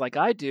ashes like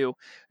I do,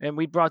 and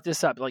we brought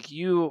this up, like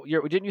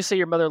didn't you say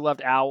your mother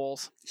loved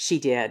owls? She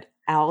did.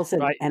 Owls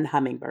Right? and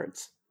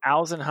hummingbirds.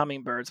 Owls and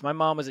hummingbirds. My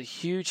mom was a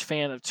huge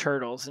fan of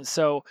turtles. And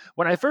so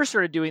when I first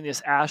started doing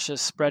this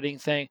ashes spreading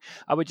thing,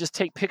 I would just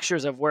take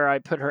pictures of where I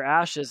put her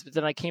ashes. But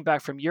then I came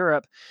back from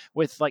Europe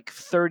with like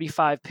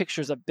 35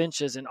 pictures of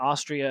benches in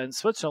Austria and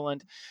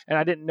Switzerland. And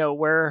I didn't know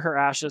where her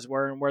ashes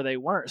were and where they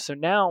weren't. So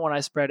now when I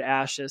spread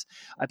ashes,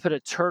 I put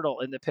a turtle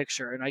in the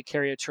picture and I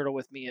carry a turtle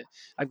with me.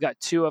 I've got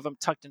 2 of them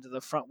tucked into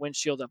the front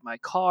windshield of my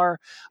car.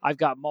 I've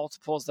got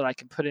multiples that I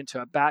can put into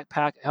a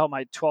backpack. Hell,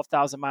 my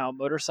 12,000-mile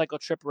motorcycle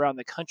trip around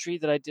the country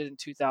that I did in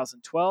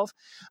 2012.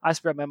 I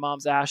spread my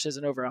mom's ashes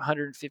in over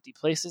 150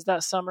 places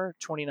that summer,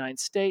 29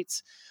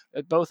 states,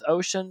 both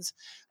oceans.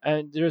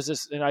 And there's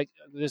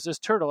this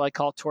turtle I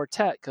call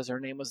Tortet because her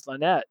name was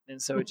Lynette, and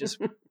so it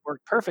just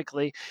worked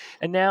perfectly.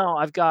 And now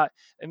I've got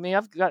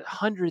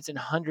hundreds and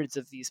hundreds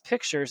of these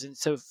pictures. And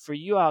so for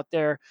you out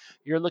there,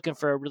 you're looking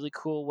for a really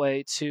cool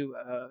way to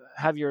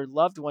have your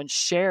loved one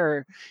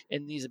share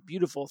in these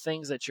beautiful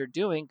things that you're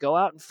doing. Go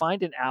out and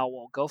find an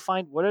owl. Go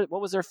find what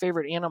was their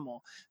favorite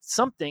animal.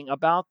 Something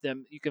about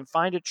them. You can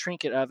find a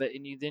trinket of it,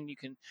 and you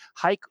can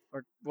hike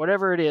or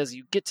whatever it is.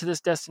 You get to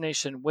this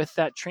destination with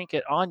that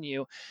trinket on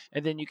you,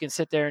 and then you can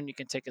sit there and you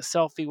can take a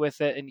selfie with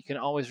it, and you can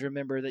always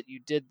remember that you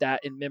did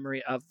that in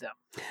memory of them.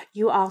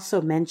 You also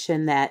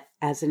mentioned that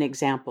as an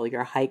example,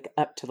 your hike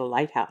up to the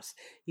lighthouse.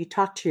 You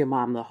talked to your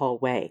mom the whole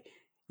way.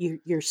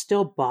 You're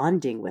still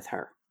bonding with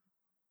her.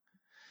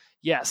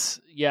 Yes.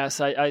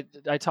 I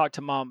talk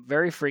to mom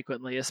very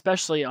frequently,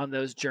 especially on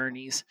those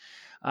journeys.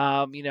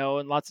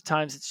 And lots of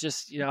times it's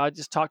just, I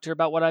just talk to her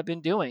about what I've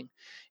been doing,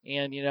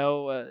 and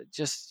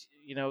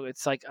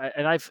it's like,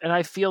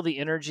 I feel the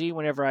energy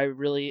whenever I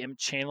really am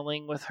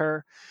channeling with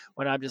her,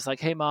 when I'm just like,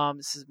 hey mom,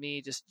 this is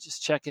me,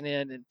 just checking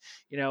in,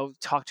 and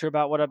talk to her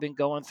about what I've been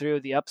going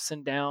through, the ups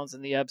and downs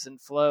and the ebbs and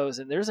flows,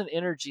 and there's an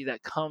energy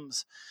that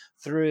comes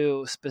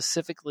through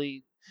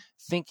specifically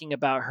thinking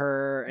about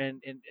her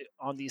and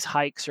on these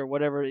hikes or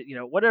whatever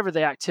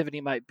the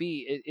activity might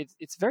be.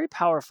 It's very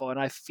powerful, and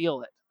I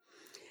feel it.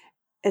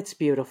 It's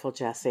beautiful,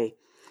 Jesse.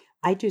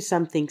 I do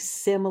something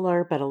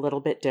similar, but a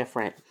little bit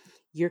different.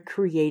 you're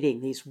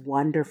creating these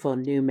wonderful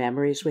new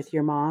memories with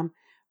your mom,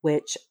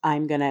 which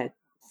I'm going to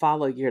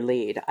follow your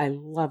lead. I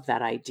love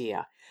that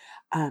idea.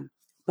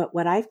 But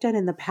what I've done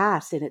in the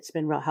past, and it's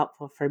been real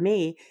helpful for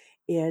me,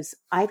 is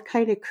I've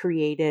kind of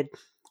created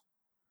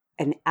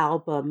an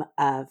album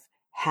of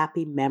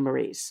happy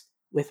memories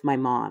with my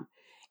mom,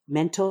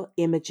 mental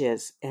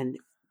images and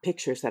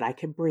pictures that I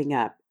can bring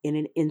up in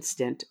an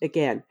instant,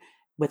 again,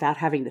 without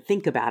having to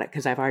think about it,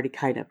 because I've already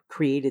kind of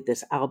created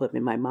this album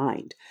in my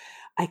mind.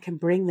 I can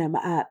bring them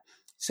up.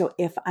 So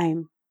if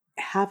I'm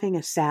having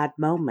a sad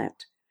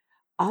moment,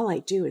 all I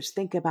do is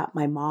think about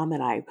my mom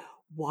and I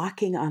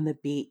walking on the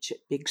beach at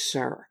Big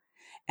Sur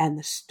and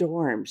the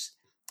storms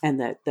and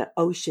the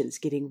oceans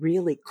getting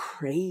really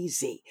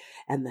crazy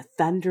and the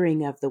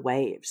thundering of the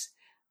waves.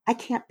 I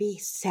can't be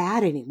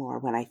sad anymore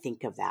when I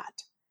think of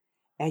that.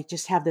 I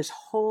just have this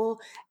whole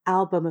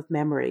album of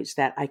memories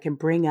that I can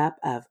bring up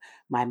of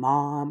my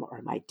mom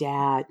or my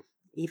dad,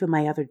 even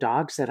my other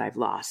dogs that I've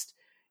lost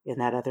in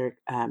that other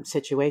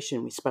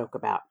situation we spoke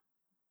about.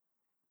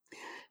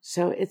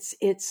 So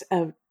it's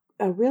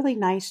a really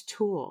nice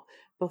tool,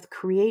 both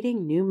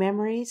creating new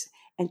memories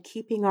and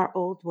keeping our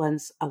old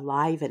ones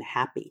alive and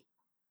happy.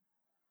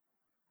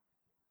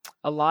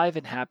 Alive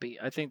and happy.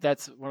 I think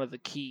that's one of the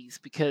keys,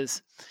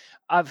 because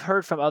I've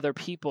heard from other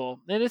people,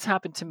 and it's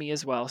happened to me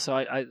as well. So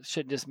I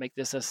shouldn't just make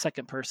this a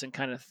second person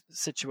kind of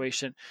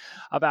situation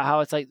about how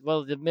it's like,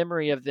 well, the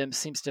memory of them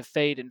seems to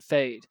fade and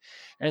fade.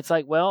 And it's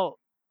like, well,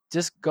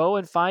 just go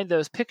and find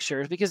those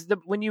pictures, because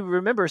when you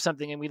remember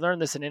something, and we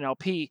learned this in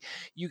NLP,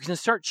 you can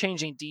start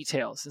changing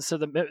details. And so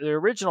the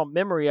original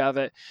memory of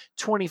it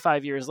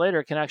 25 years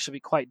later can actually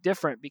be quite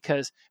different,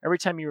 because every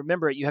time you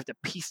remember it, you have to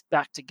piece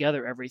back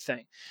together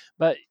everything.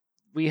 But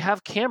we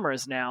have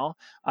cameras now.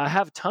 I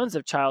have tons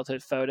of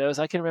childhood photos.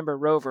 I can remember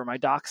Rover, my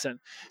dachshund,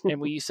 and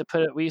we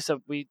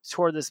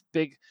tore this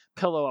big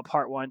pillow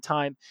apart one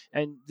time,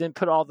 and then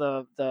put all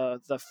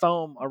the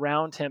foam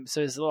around him,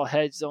 so his little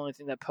head's the only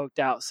thing that poked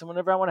out. So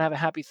whenever I want to have a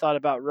happy thought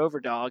about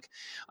Rover Dog,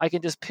 I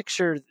can just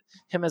picture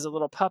him as a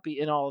little puppy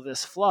in all of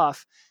this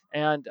fluff,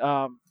 and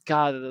God,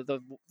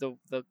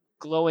 the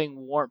glowing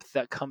warmth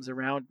that comes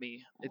around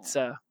me.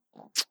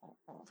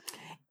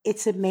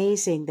 It's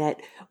amazing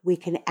that we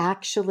can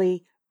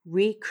actually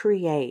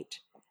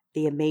recreate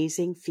the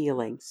amazing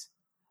feelings,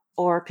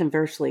 or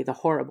conversely, the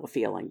horrible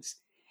feelings,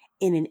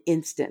 in an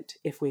instant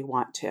if we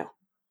want to.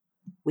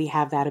 We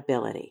have that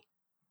ability.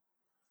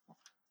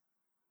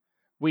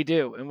 We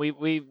do, and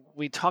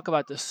we talk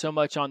about this so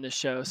much on this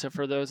show. So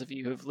for those of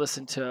you who've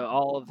listened to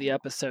all of the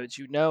episodes,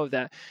 you know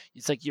that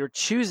it's like you're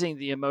choosing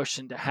the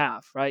emotion to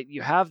have, right?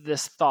 You have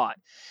this thought,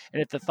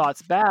 and if the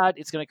thought's bad,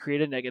 it's going to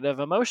create a negative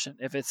emotion.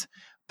 If it's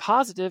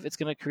positive, it's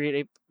going to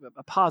create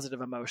a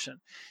positive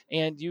emotion.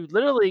 And you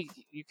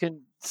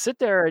can sit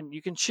there and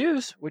you can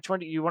choose which one.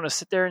 Do you want to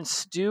sit there and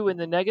stew in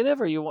the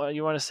negative, or you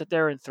want to sit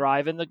there and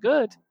thrive in the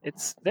good?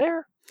 It's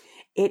there.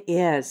 It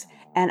is.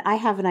 And I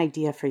have an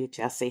idea for you,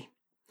 Jesse.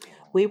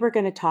 We were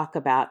going to talk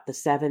about the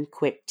 7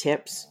 quick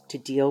tips to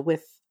deal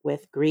with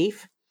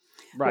grief.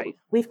 Right.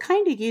 We've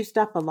kind of used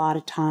up a lot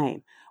of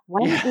time.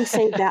 Why don't we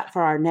save that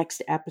for our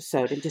next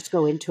episode and just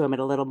go into them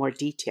in a little more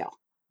detail?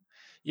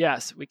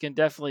 Yes, we can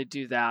definitely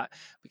do that,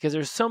 because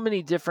there's so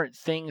many different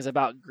things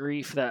about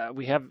grief that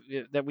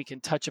we can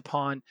touch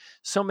upon.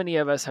 So many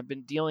of us have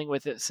been dealing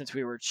with it since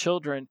we were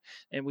children,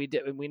 and we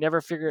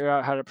never figured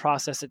out how to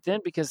process it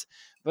then, because,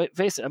 but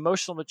face it,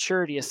 emotional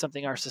maturity is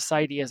something our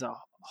society as a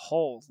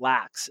whole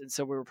lacks. And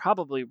so we were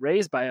probably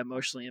raised by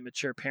emotionally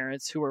immature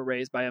parents who were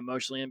raised by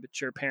emotionally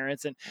immature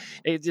parents. And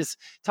it just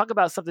talk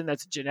about something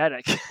that's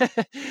genetic.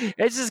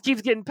 It just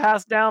keeps getting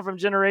passed down from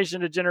generation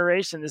to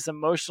generation, this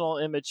emotional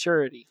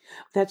immaturity.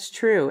 That's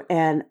true.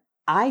 And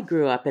I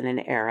grew up in an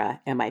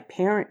era, and my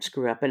parents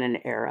grew up in an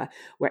era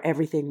where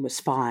everything was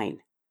fine.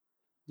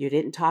 You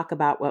didn't talk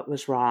about what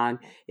was wrong.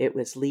 It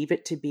was leave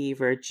it to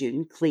Beaver,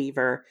 June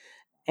Cleaver.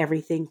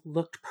 Everything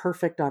looked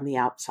perfect on the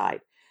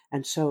outside.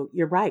 And so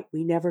you're right.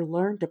 We never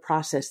learned to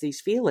process these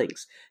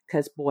feelings,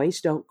 because boys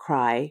don't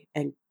cry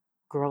and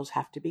girls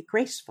have to be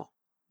graceful.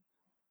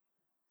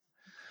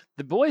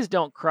 The boys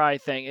don't cry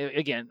thing,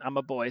 again, I'm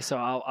a boy, so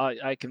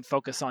I can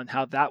focus on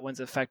how that one's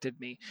affected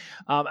me.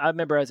 I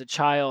remember as a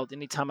child,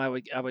 anytime I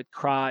would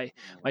cry,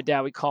 my dad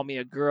would call me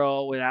a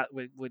girl,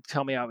 would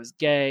tell me I was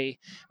gay.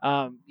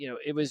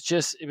 It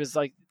was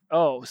like,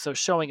 oh, so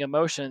showing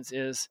emotions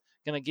is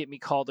going to get me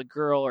called a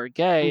girl or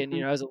gay. And,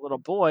 as a little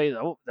boy,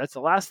 that's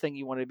the last thing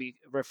you want to be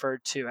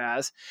referred to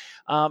as.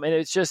 And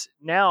it's just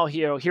now,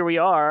 here we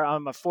are.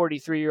 I'm a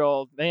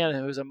 43-year-old man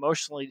who's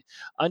emotionally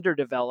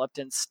underdeveloped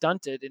and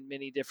stunted in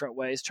many different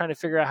ways, trying to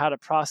figure out how to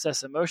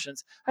process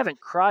emotions. I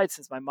haven't cried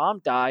since my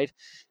mom died,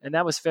 and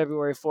that was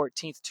February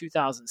 14th,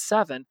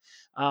 2007.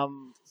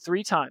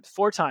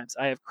 4 times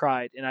I have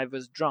cried, and I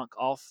was drunk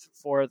all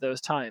 4 of those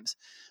times.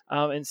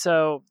 And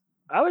so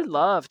I would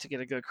love to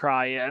get a good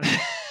cry in.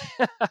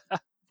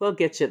 We'll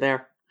get you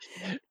there.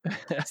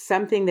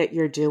 Something that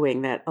you're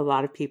doing that a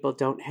lot of people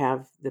don't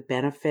have the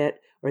benefit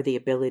or the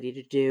ability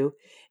to do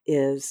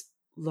is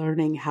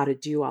learning how to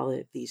do all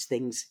of these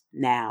things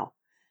now.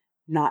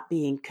 not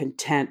being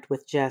content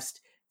with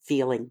just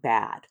feeling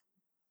bad.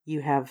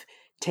 You have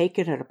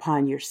taken it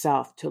upon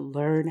yourself to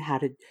learn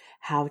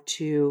how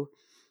to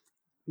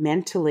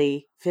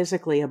mentally,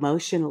 physically,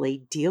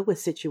 emotionally deal with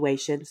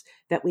situations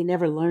that we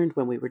never learned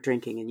when we were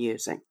drinking and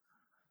using.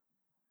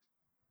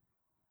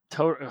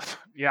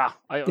 Yeah,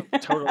 I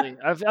totally.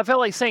 I felt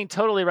like saying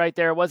totally right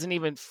there. It wasn't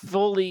even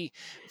fully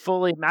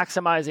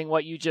maximizing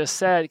what you just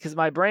said, because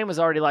my brain was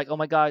already like, oh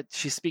my God,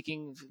 she's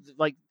speaking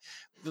like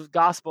the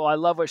gospel. I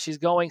love what she's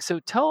going. So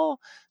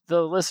tell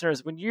the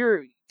listeners,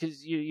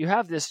 because you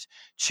have this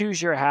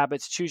Choose Your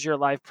Habits, Choose Your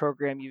Life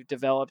program you've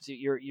developed.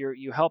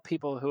 You help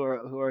people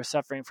who are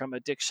suffering from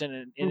addiction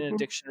and in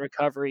addiction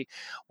recovery.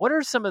 What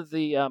are some of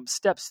the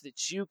steps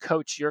that you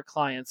coach your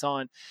clients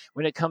on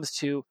when it comes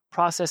to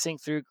processing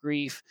through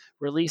grief,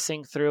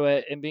 releasing through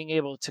it, and being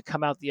able to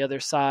come out the other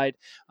side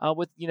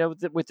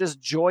with this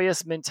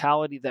joyous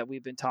mentality that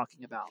we've been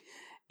talking about?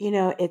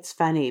 It's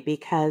funny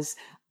because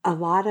a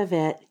lot of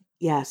it,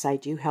 yes, I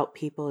do help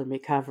people in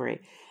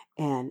recovery,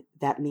 and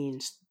that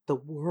means the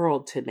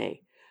world to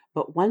me.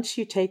 But once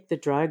you take the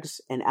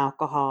drugs and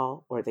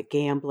alcohol or the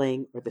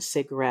gambling or the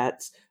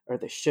cigarettes or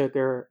the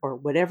sugar or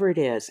whatever it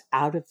is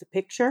out of the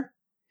picture,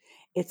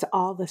 it's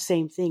all the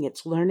same thing.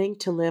 It's learning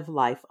to live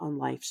life on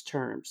life's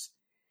terms.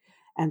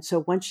 And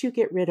so once you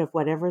get rid of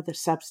whatever the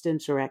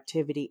substance or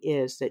activity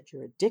is that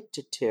you're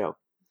addicted to,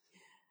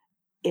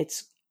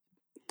 it's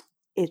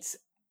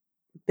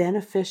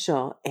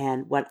beneficial.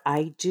 And what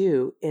I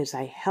do is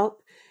I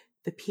help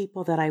the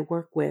people that I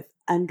work with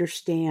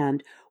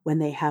understand when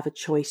they have a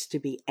choice to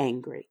be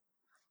angry.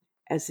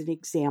 As an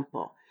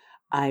example,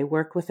 I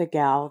work with a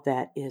gal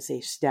that is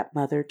a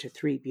stepmother to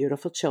 3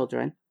 beautiful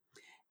children,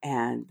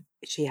 and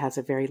she has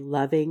a very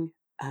loving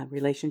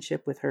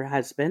relationship with her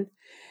husband.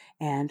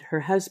 And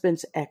her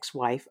husband's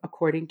ex-wife,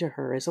 according to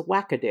her, is a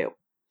wackadoo.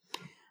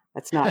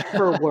 That's not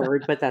her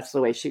word, but that's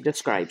the way she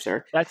describes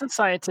her. That's a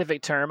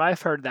scientific term.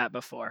 I've heard that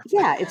before.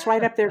 Yeah, it's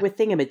right up there with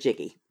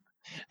thingamajiggy.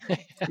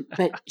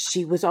 But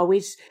she was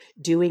always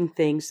doing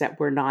things that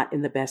were not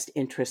in the best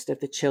interest of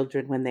the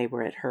children when they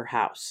were at her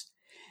house.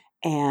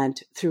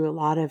 And through a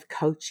lot of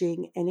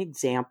coaching and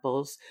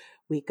examples,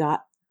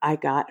 I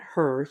got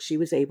her, she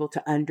was able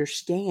to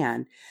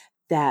understand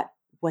that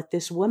what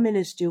this woman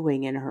is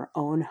doing in her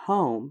own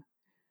home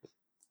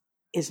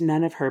is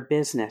none of her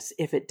business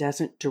if it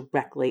doesn't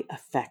directly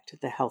affect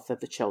the health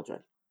of the children.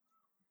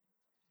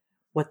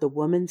 What the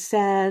woman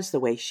says, the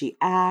way she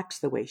acts,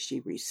 the way she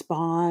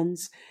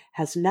responds,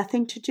 has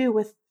nothing to do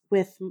with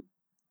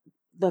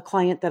the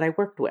client that I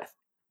worked with.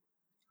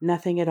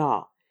 Nothing at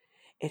all.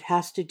 It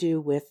has to do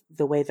with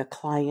the way the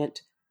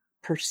client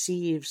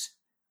perceives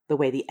the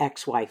way the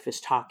ex-wife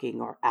is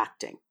talking or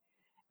acting.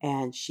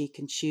 And she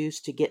can choose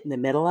to get in the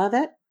middle of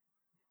it,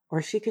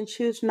 or she can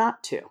choose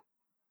not to.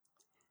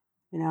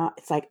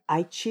 It's like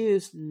I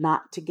choose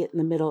not to get in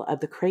the middle of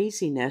the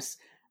craziness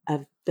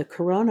of the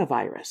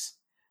coronavirus.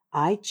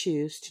 I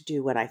choose to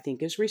do what I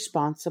think is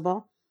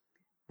responsible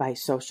by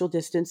social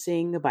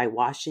distancing, by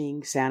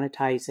washing,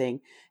 sanitizing,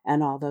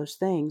 and all those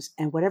things.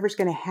 And whatever's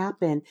going to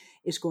happen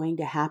is going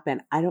to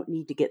happen. I don't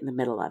need to get in the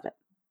middle of it.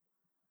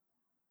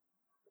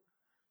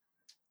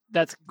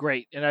 That's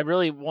great. And I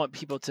really want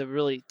people to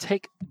really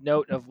take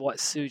note of what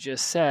Sue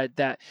just said,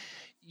 that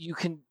you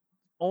can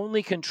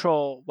only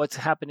control what's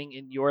happening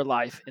in your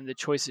life and the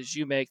choices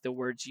you make, the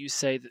words you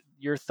say,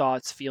 your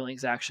thoughts,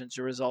 feelings, actions,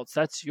 your results.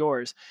 That's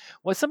yours.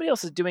 What somebody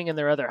else is doing in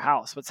their other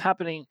house, what's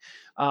happening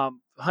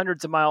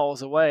hundreds of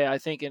miles away. I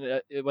think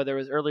whether it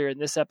was earlier in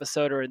this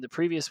episode or in the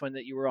previous one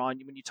that you were on,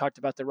 when you talked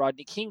about the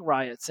Rodney King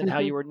riots and how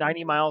you were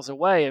 90 miles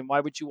away, and why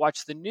would you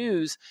watch the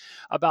news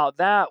about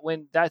that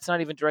when that's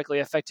not even directly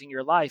affecting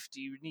your life? Do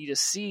you need to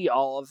see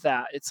all of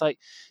that? It's like,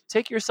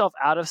 take yourself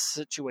out of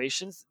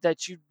situations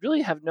that you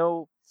really have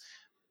no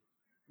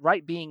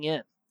right being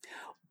in.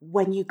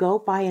 When you go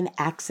by an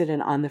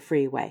accident on the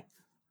freeway,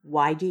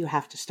 why do you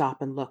have to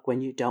stop and look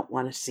when you don't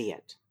want to see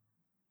it?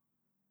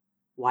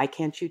 Why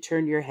can't you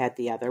turn your head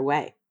the other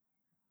way?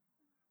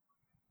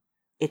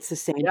 It's the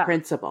same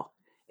principle.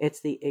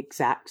 It's the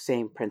exact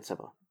same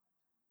principle.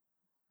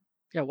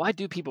 Yeah, why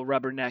do people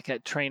rubberneck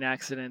at train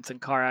accidents and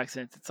car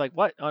accidents? It's like,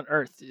 what on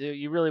earth do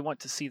you really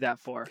want to see that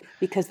for?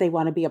 Because they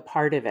want to be a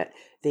part of it.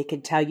 They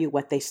can tell you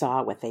what they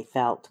saw, what they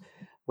felt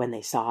when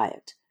they saw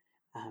it.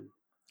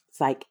 It's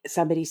like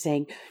somebody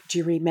saying, do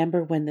you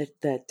remember when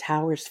the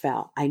towers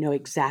fell? I know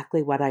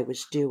exactly what I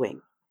was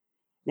doing.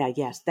 Now,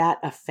 yes, that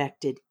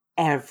affected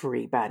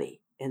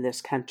everybody in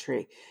this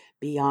country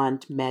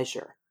beyond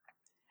measure.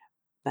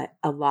 But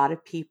a lot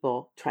of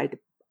people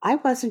I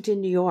wasn't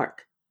in New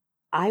York.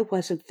 I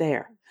wasn't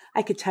there.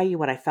 I could tell you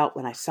what I felt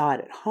when I saw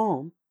it at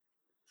home,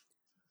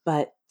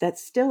 but that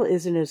still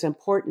isn't as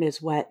important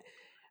as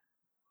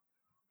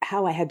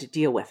how I had to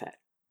deal with it.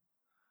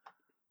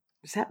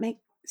 Does that make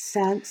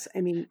sense?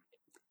 I mean,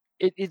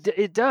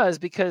 it does,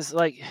 because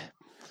like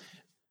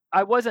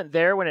I wasn't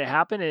there when it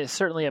happened, and it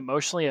certainly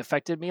emotionally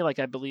affected me, like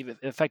I believe it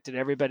affected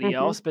everybody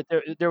else. But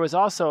there was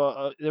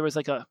also there was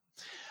like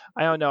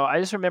I don't know. I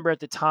just remember at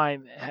the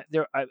time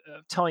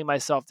telling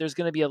myself there's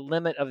going to be a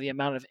limit of the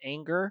amount of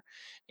anger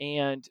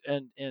and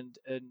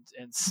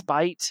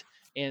spite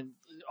and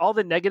all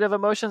the negative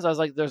emotions. I was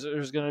like,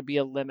 there's going to be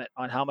a limit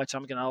on how much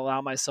I'm going to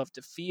allow myself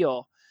to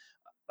feel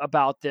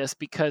about this,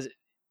 because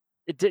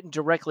it didn't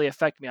directly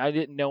affect me. I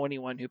didn't know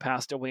anyone who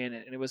passed away in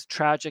it, and it was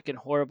tragic and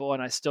horrible.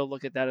 And I still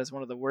look at that as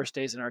one of the worst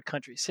days in our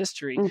country's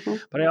history. Mm-hmm.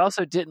 But I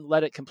also didn't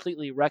let it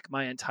completely wreck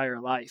my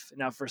entire life.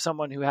 Now, for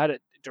someone who had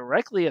it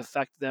directly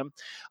affect them,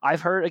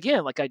 I've heard,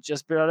 again, like I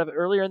just brought up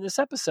earlier in this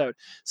episode,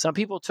 some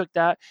people took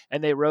that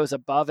and they rose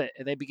above it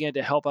and they began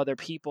to help other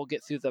people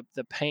get through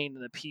the pain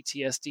and the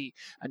PTSD.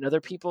 And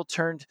other people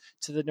turned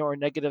to the more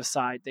negative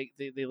side. They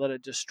let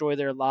it destroy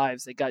their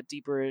lives. They got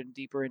deeper and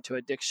deeper into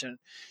addiction.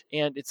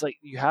 And it's like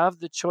you have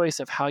the choice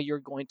of how you're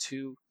going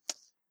to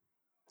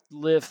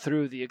live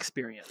through the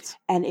experience.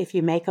 And if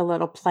you make a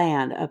little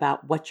plan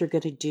about what you're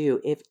going to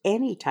do, if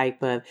any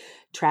type of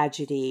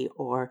tragedy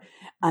or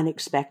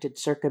unexpected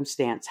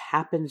circumstance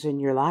happens in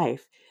your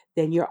life,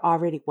 then you're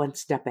already one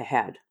step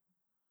ahead.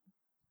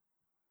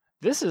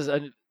 This is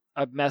a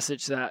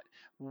message that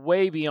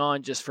way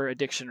beyond just for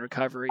addiction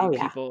recovery,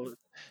 people,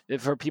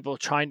 for people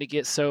trying to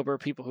get sober,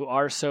 people who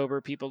are sober,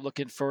 people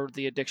looking for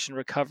the addiction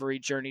recovery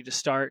journey to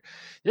start.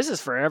 This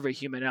is for every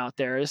human out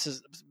there. This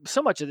is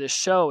so much of this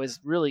show is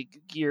really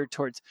geared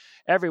towards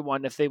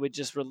everyone. If they would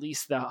just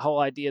release the whole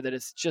idea that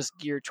it's just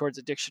geared towards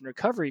addiction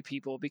recovery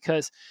people,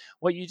 because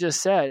what you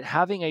just said,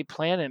 having a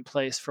plan in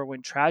place for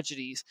when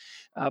tragedies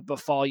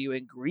befall you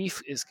and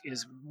grief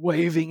is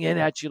waving in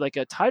at you like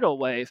a tidal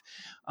wave.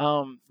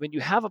 When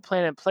you have a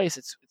plan in place,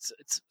 it's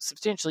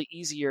substantially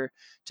easier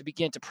to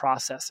begin to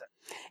process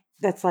it.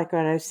 That's like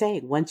what I was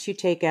saying. Once you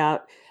take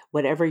out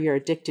whatever you're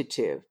addicted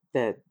to,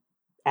 the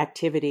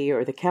activity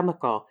or the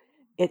chemical,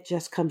 it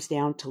just comes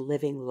down to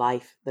living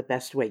life the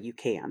best way you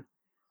can.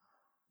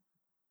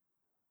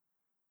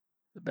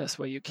 The best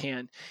way you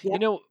can. Yep. You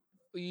know,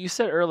 you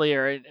said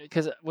earlier,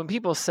 because when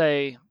people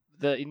say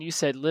and you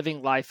said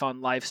living life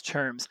on life's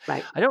terms,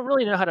 right. I don't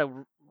really know how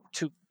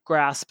to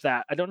grasp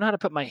that. I don't know how to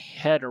put my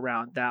head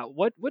around that.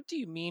 What do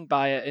you mean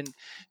by it?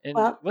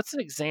 And what's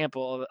an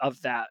example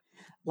of that?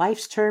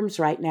 Life's terms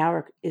right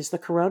now is the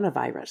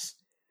coronavirus.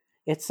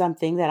 It's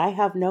something that I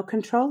have no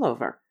control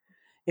over.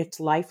 It's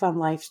life on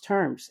life's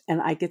terms, and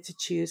I get to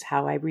choose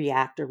how I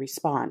react or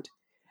respond.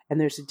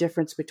 And there's a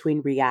difference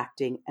between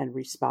reacting and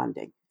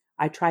responding.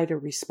 I try to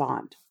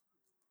respond.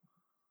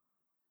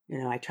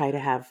 I try to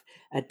have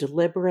a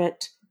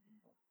deliberate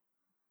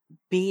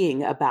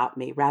being about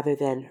me rather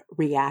than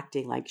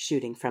reacting like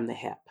shooting from the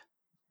hip.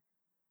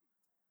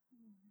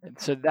 And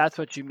so that's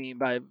what you mean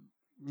by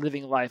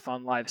living life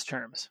on life's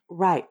terms.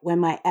 Right. When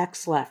my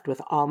ex left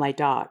with all my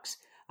dogs,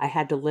 I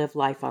had to live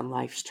life on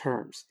life's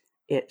terms.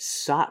 It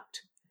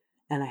sucked,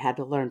 and I had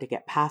to learn to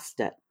get past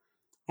it.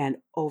 And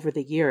over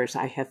the years,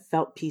 I have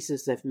felt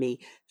pieces of me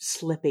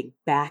slipping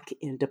back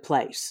into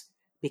place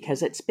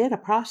because it's been a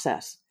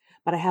process,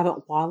 but I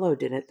haven't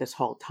wallowed in it this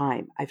whole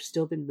time. I've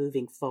still been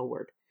moving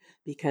forward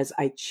because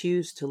I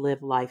choose to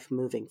live life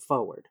moving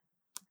forward,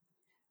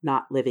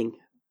 not living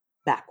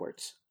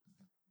backwards.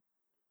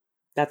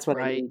 That's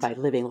what I mean by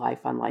living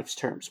life on life's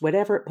terms.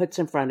 Whatever it puts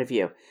in front of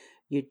you,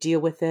 you deal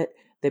with it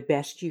the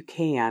best you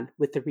can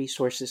with the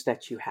resources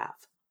that you have.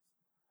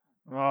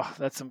 Oh,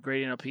 that's some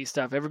great NLP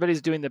stuff.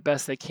 Everybody's doing the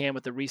best they can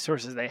with the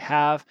resources they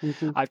have.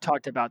 Mm-hmm. I've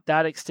talked about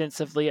that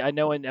extensively. I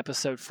know in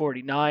episode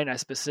 49, I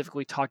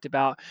specifically talked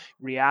about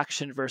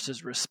reaction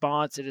versus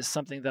response. It is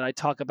something that I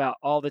talk about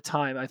all the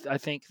time. I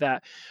think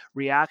that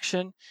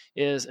reaction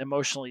is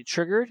emotionally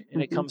triggered,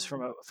 and it comes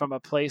from a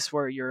place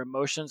where your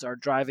emotions are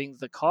driving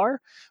the car,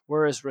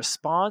 whereas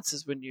response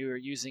is when you are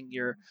using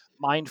your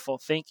mindful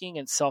thinking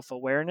and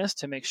self-awareness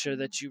to make sure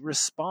that you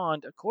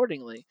respond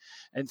accordingly.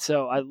 And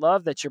so I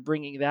love that you're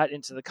bringing that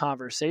into the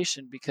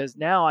conversation, because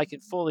now I can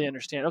fully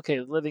understand,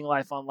 okay, living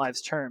life on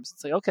life's terms.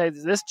 It's like, okay,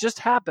 this just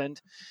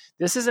happened.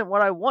 This isn't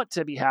what I want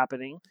to be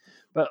happening,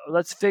 but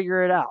let's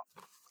figure it out.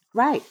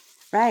 Right.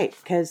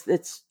 Because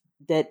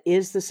that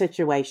is the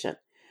situation.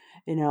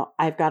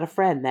 I've got a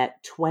friend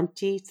that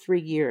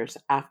 23 years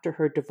after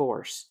her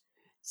divorce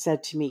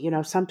said to me,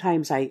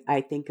 sometimes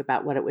I think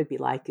about what it would be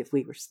like if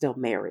we were still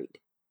married.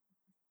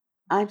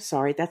 I'm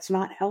sorry, that's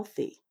not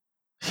healthy.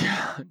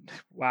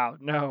 Wow,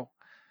 no.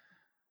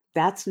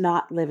 That's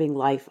not living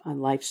life on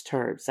life's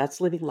terms. That's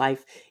living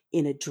life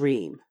in a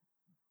dream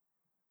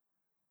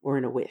or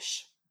in a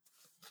wish.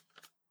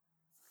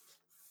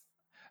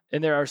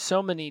 And there are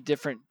so many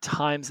different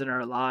times in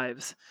our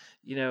lives,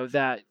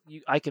 that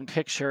I can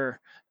picture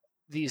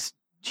these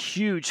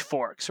huge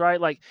forks, right?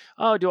 Like,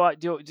 oh, do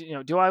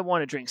I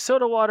want to drink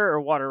soda water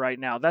or water right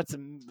now? That's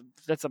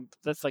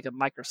like a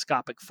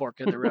microscopic fork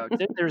in the road.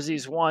 Then there's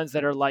these ones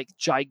that are like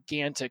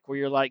gigantic, where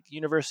you're like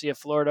University of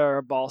Florida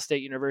or Ball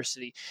State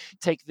University.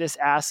 Take this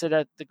acid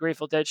at the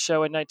Grateful Dead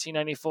show in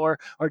 1994,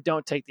 or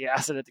don't take the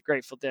acid at the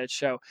Grateful Dead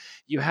show.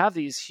 You have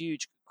these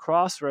huge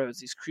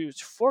crossroads, these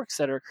huge forks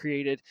that are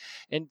created,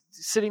 and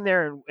sitting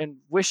there and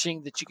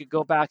wishing that you could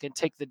go back and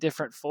take the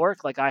different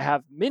fork, like I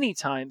have many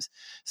times,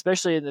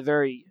 especially in the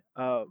very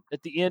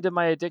at the end of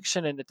my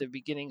addiction and at the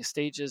beginning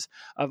stages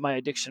of my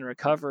addiction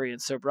recovery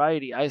and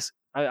sobriety,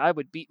 I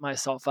would beat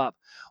myself up.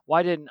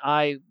 Why didn't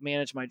I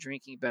manage my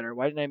drinking better?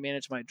 Why didn't I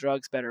manage my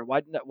drugs better?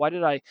 Why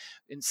did I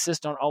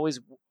insist on always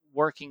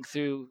working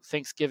through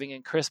Thanksgiving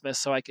and Christmas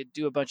so I could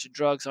do a bunch of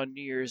drugs on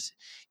New Year's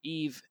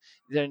Eve?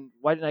 Then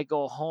why didn't I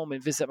go home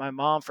and visit my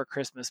mom for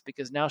Christmas,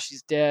 because now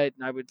she's dead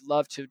and I would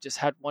love to just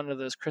had one of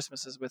those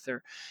Christmases with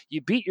her. You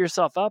beat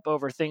yourself up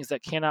over things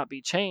that cannot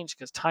be changed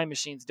because time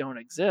machines don't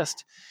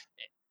exist.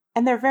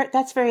 And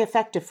that's very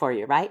effective for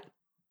you, right?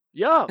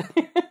 Yeah.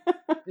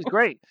 It's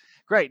great.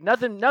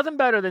 Nothing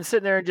better than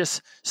sitting there and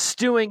just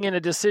stewing in a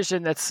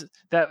decision that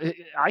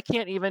I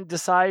can't even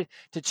decide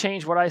to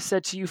change what I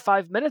said to you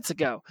 5 minutes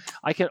ago.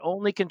 I can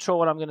only control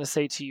what I'm going to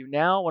say to you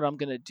now, what I'm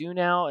going to do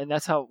now. And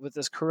that's how with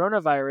this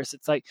coronavirus,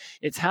 it's like,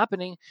 it's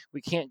happening. We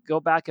can't go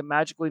back and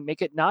magically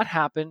make it not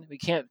happen. We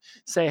can't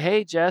say,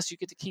 hey, Jess, you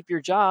get to keep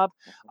your job.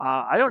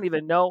 I don't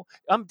even know.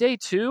 I'm day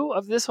 2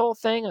 of this whole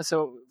thing. And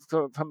so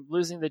from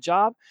losing the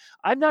job,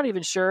 I'm not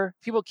even sure.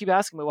 People keep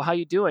asking me, well, how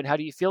you doing? How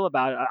do you feel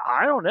about it?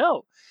 I don't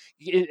know.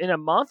 In a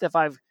month, if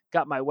I've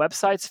got my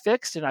websites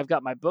fixed and I've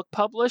got my book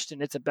published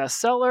and it's a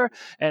bestseller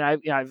and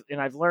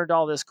I've learned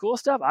all this cool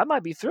stuff, I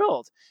might be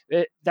thrilled.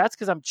 That's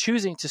because I'm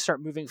choosing to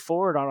start moving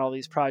forward on all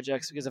these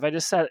projects. Because if I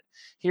just sat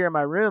here in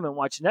my room and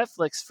watch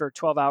Netflix for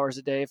 12 hours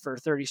a day for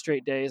 30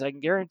 straight days, I can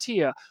guarantee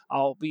you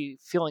I'll be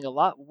feeling a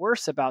lot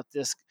worse about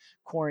this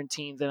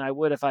quarantine than I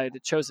would if I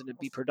had chosen to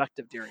be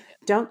productive during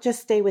it. Don't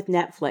just stay with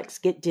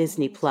Netflix. Get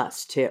Disney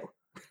Plus too.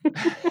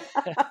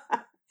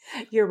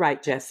 You're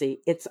right,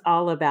 Jesse. It's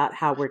all about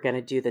how we're going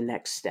to do the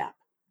next step.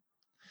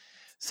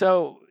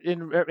 So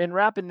in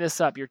wrapping this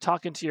up, you're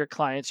talking to your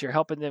clients, you're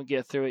helping them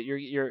get through it.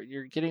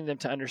 You're getting them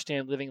to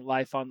understand living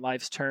life on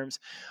life's terms.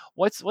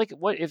 What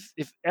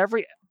if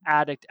every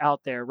addict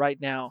out there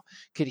right now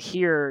could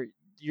hear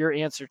your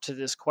answer to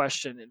this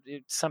question,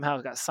 it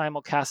somehow got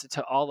simulcasted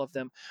to all of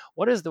them,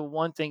 what is the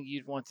one thing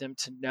you'd want them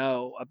to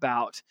know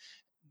about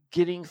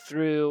getting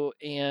through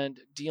and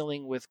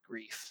dealing with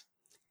grief?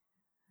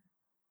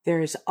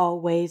 There is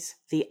always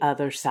the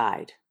other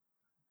side.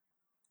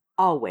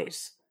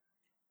 Always.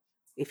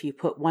 If you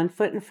put one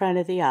foot in front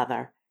of the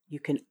other, you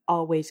can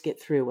always get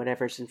through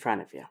whatever's in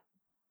front of you.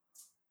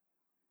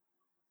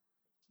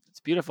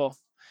 It's beautiful.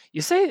 You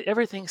say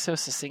everything so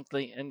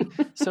succinctly and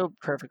so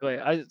perfectly.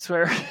 I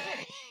swear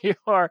you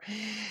are.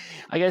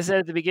 Like I said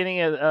at the beginning,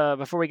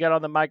 before we got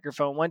on the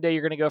microphone, one day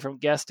you're going to go from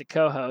guest to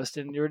co-host,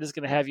 and we're just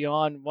going to have you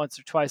on once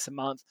or twice a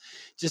month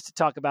just to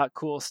talk about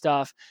cool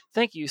stuff.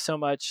 Thank you so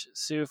much,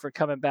 Sue, for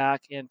coming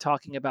back and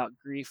talking about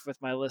grief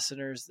with my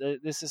listeners.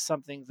 This is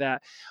something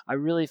that I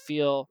really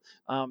feel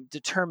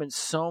determines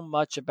so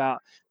much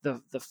about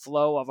the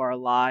flow of our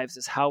lives,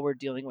 is how we're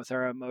dealing with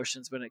our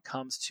emotions when it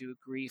comes to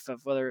grief,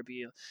 of whether it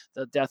be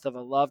the death of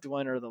a loved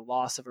one or the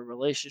loss of a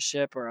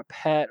relationship or a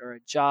pet or a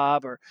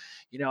job, or,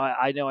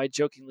 I know I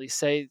jokingly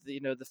say,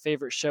 the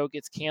favorite show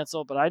gets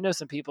canceled, but I know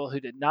some people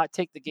who did not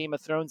take the Game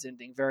of Thrones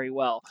ending very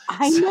well.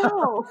 I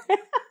know.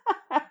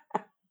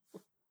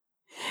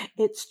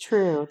 It's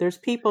true. There's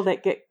people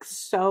that get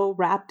so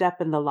wrapped up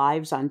in the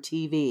lives on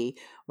TV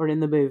or in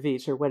the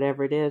movies or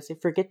whatever it is, they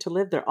forget to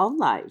live their own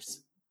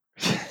lives.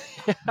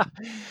 Yeah.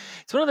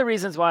 It's one of the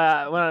reasons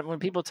why when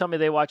people tell me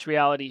they watch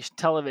reality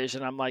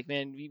television, I'm like,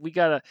 man, we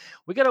gotta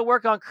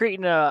work on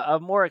creating a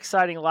more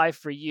exciting life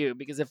for you.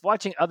 Because if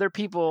watching other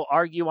people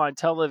argue on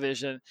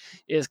television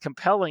is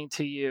compelling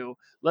to you,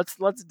 let's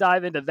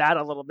dive into that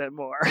a little bit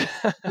more.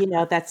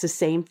 That's the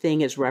same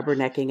thing as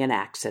rubbernecking an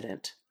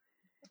accident.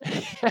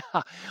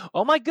 Yeah.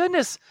 Oh my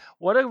goodness.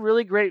 What a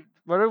really great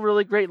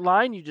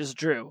line you just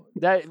drew.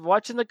 That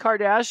watching the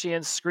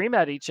Kardashians scream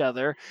at each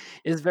other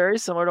is very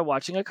similar to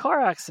watching a car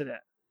accident.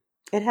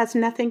 It has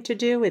nothing to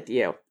do with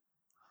you.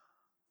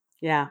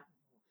 Yeah.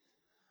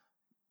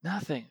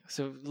 Nothing.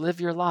 So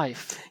live your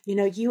life.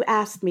 You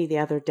asked me the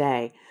other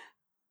day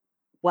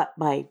what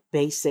my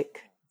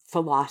basic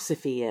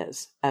philosophy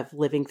is of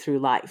living through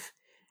life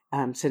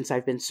since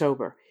I've been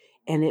sober.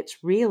 And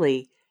it's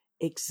really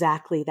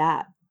exactly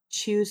that.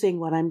 Choosing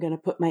what I'm going to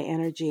put my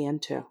energy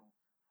into.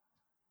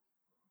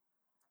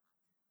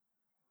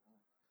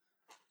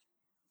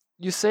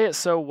 You say it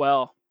so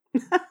well.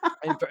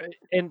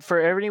 and for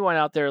everyone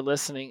out there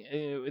listening,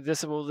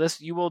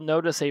 you will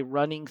notice a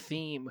running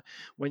theme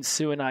when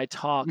Sue and I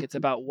talk. It's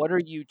about, what are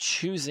you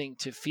choosing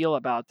to feel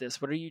about this?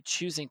 What are you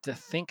choosing to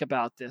think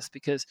about this?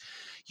 Because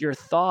your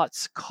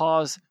thoughts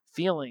cause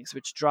feelings,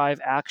 which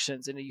drive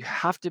actions, and you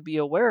have to be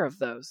aware of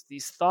those.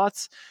 These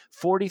thoughts,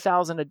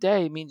 40,000 a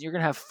day, means you're going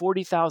to have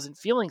 40,000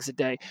 feelings a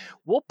day.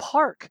 We'll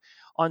park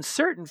on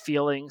certain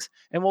feelings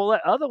and we'll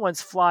let other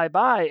ones fly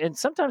by, and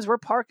sometimes we're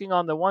parking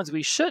on the ones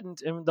we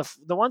shouldn't, and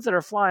the ones that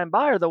are flying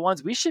by are the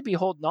ones we should be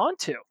holding on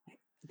to.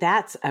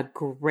 That's a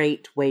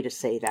great way to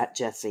say that,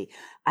 Jesse.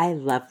 I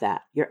love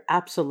that. You're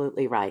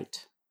absolutely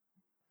right.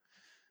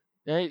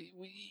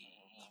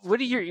 what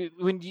do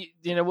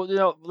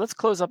let's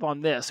close up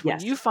on this. When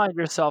Yes. you find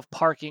yourself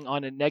parking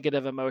on a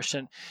negative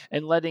emotion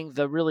and letting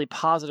the really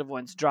positive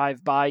ones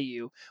drive by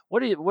you,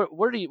 what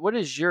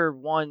is your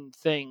one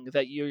thing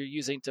that you're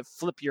using to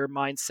flip your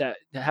mindset,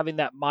 having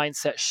that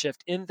mindset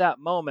shift in that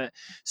moment?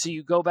 So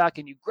you go back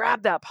and you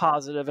grab that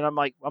positive, and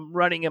I'm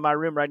running in my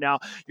room right now.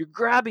 You're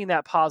grabbing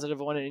that positive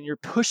one and you're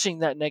pushing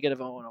that negative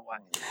one away.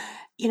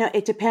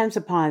 It depends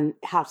upon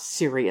how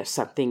serious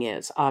something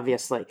is,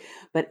 obviously.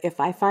 But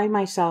if I find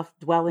myself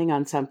dwelling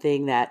on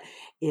something that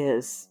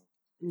is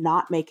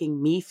not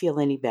making me feel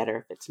any better,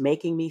 if it's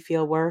making me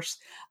feel worse,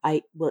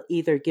 I will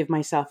either give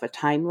myself a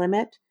time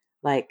limit,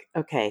 like,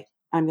 okay,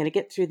 I'm going to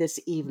get through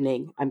this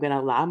evening. I'm going to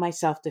allow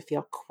myself to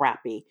feel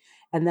crappy,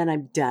 and then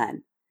I'm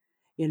done.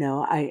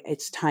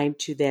 It's time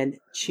to then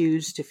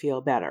choose to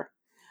feel better.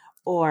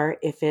 Or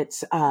if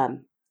it's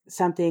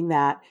something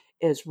that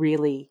is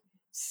really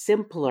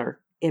simpler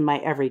in my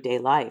everyday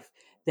life,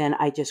 then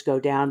I just go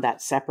down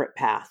that separate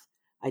path.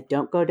 I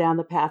don't go down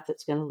the path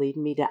that's going to lead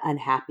me to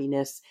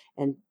unhappiness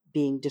and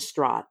being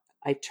distraught.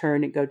 I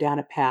turn and go down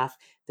a path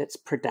that's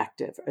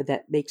productive or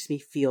that makes me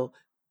feel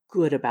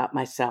good about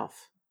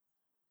myself.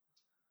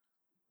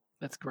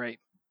 That's great.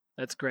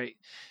 That's great.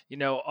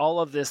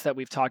 All of this that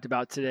we've talked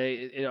about today,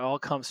 it all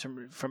comes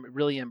from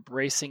really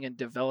embracing and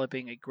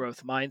developing a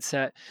growth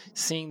mindset,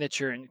 seeing that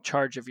you're in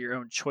charge of your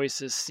own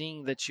choices,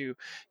 seeing that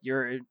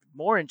you're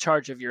more in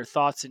charge of your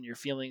thoughts and your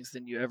feelings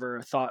than you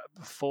ever thought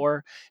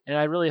before. And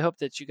I really hope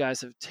that you guys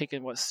have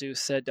taken what Sue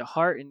said to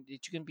heart and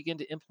that you can begin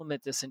to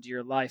implement this into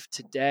your life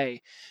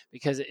today,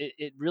 because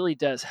it really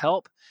does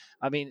help.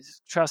 I mean,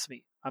 trust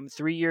me. I'm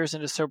 3 years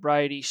into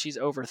sobriety. She's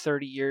over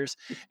 30 years,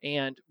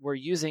 and we're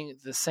using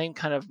the same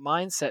kind of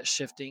mindset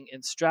shifting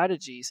and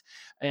strategies.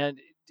 And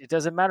it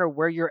doesn't matter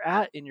where you're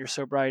at in your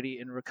sobriety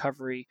and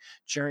recovery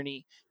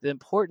journey. The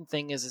important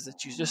thing is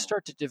that you just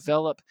start to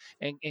develop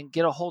and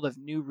get a hold of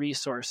new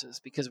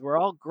resources, because we're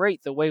all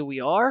great the way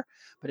we are,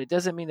 but it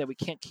doesn't mean that we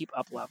can't keep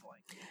up leveling.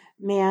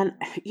 Man,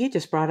 you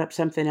just brought up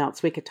something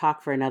else. We could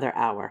talk for another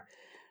hour.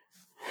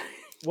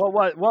 What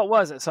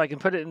was it? So I can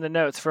put it in the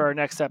notes for our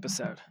next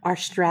episode. Our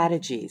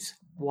strategies,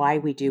 why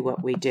we do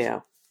what we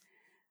do,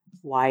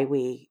 why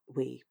we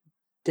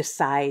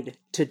decide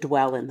to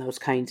dwell in those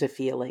kinds of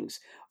feelings,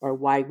 or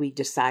why we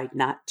decide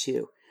not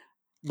to,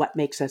 what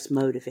makes us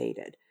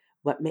motivated,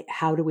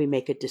 how do we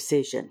make a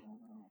decision.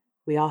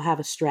 We all have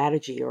a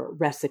strategy or a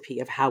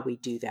recipe of how we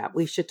do that.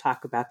 We should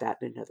talk about that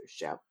in another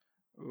show.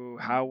 Ooh,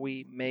 how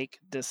we make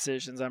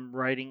decisions. I'm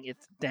writing it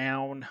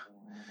down.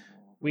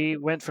 We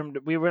went from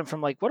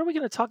like, what are we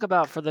going to talk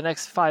about for the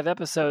next 5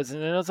 episodes?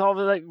 And then it's all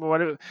like,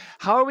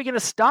 how are we going to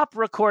stop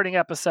recording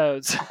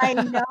episodes? I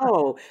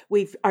know.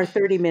 Our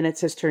 30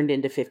 minutes has turned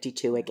into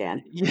 52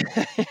 again. Yeah.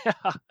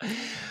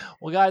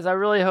 Well, guys, I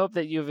really hope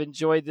that you've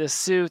enjoyed this.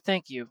 Sue,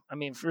 thank you. I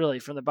mean, really,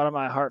 from the bottom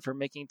of my heart, for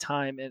making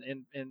time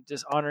and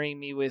just honoring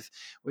me with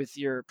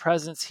your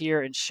presence here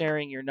and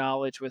sharing your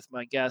knowledge with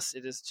my guests.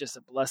 It is just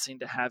a blessing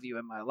to have you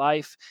in my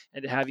life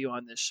and to have you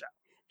on this show.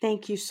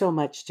 Thank you so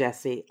much,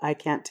 Jesse. I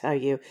can't tell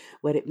you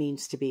what it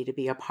means to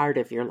be a part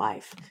of your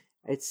life.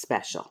 It's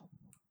special.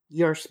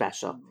 You're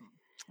special.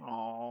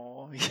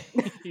 Oh,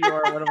 you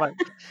are one of my.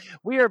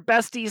 We are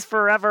besties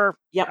forever.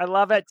 Yep. I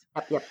love it.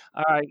 Yep.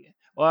 All right.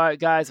 All right,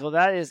 guys. Well,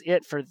 that is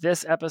it for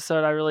this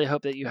episode. I really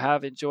hope that you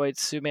have enjoyed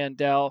Sue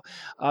Mandel.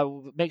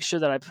 Make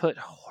sure that I put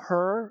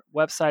her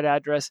website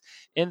address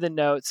in the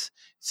notes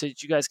so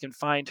that you guys can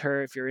find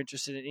her if you're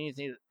interested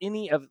in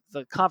any of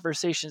the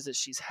conversations that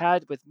she's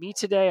had with me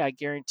today. I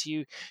guarantee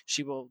you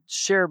she will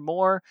share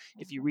more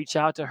if you reach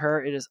out to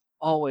her. It is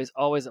always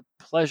a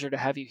pleasure to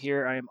have you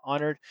here. I am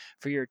honored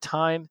for your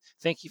time.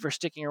 Thank you for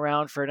sticking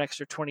around for an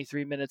extra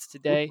 23 minutes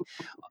today.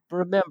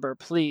 Remember,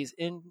 please,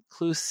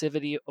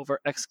 inclusivity over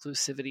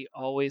exclusivity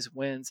always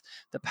wins.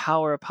 The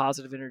power of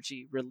positive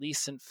energy,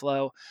 release and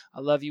flow.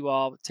 I love you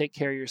all. Take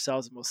care of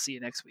yourselves, and we'll see you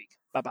next week.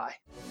 Bye-bye.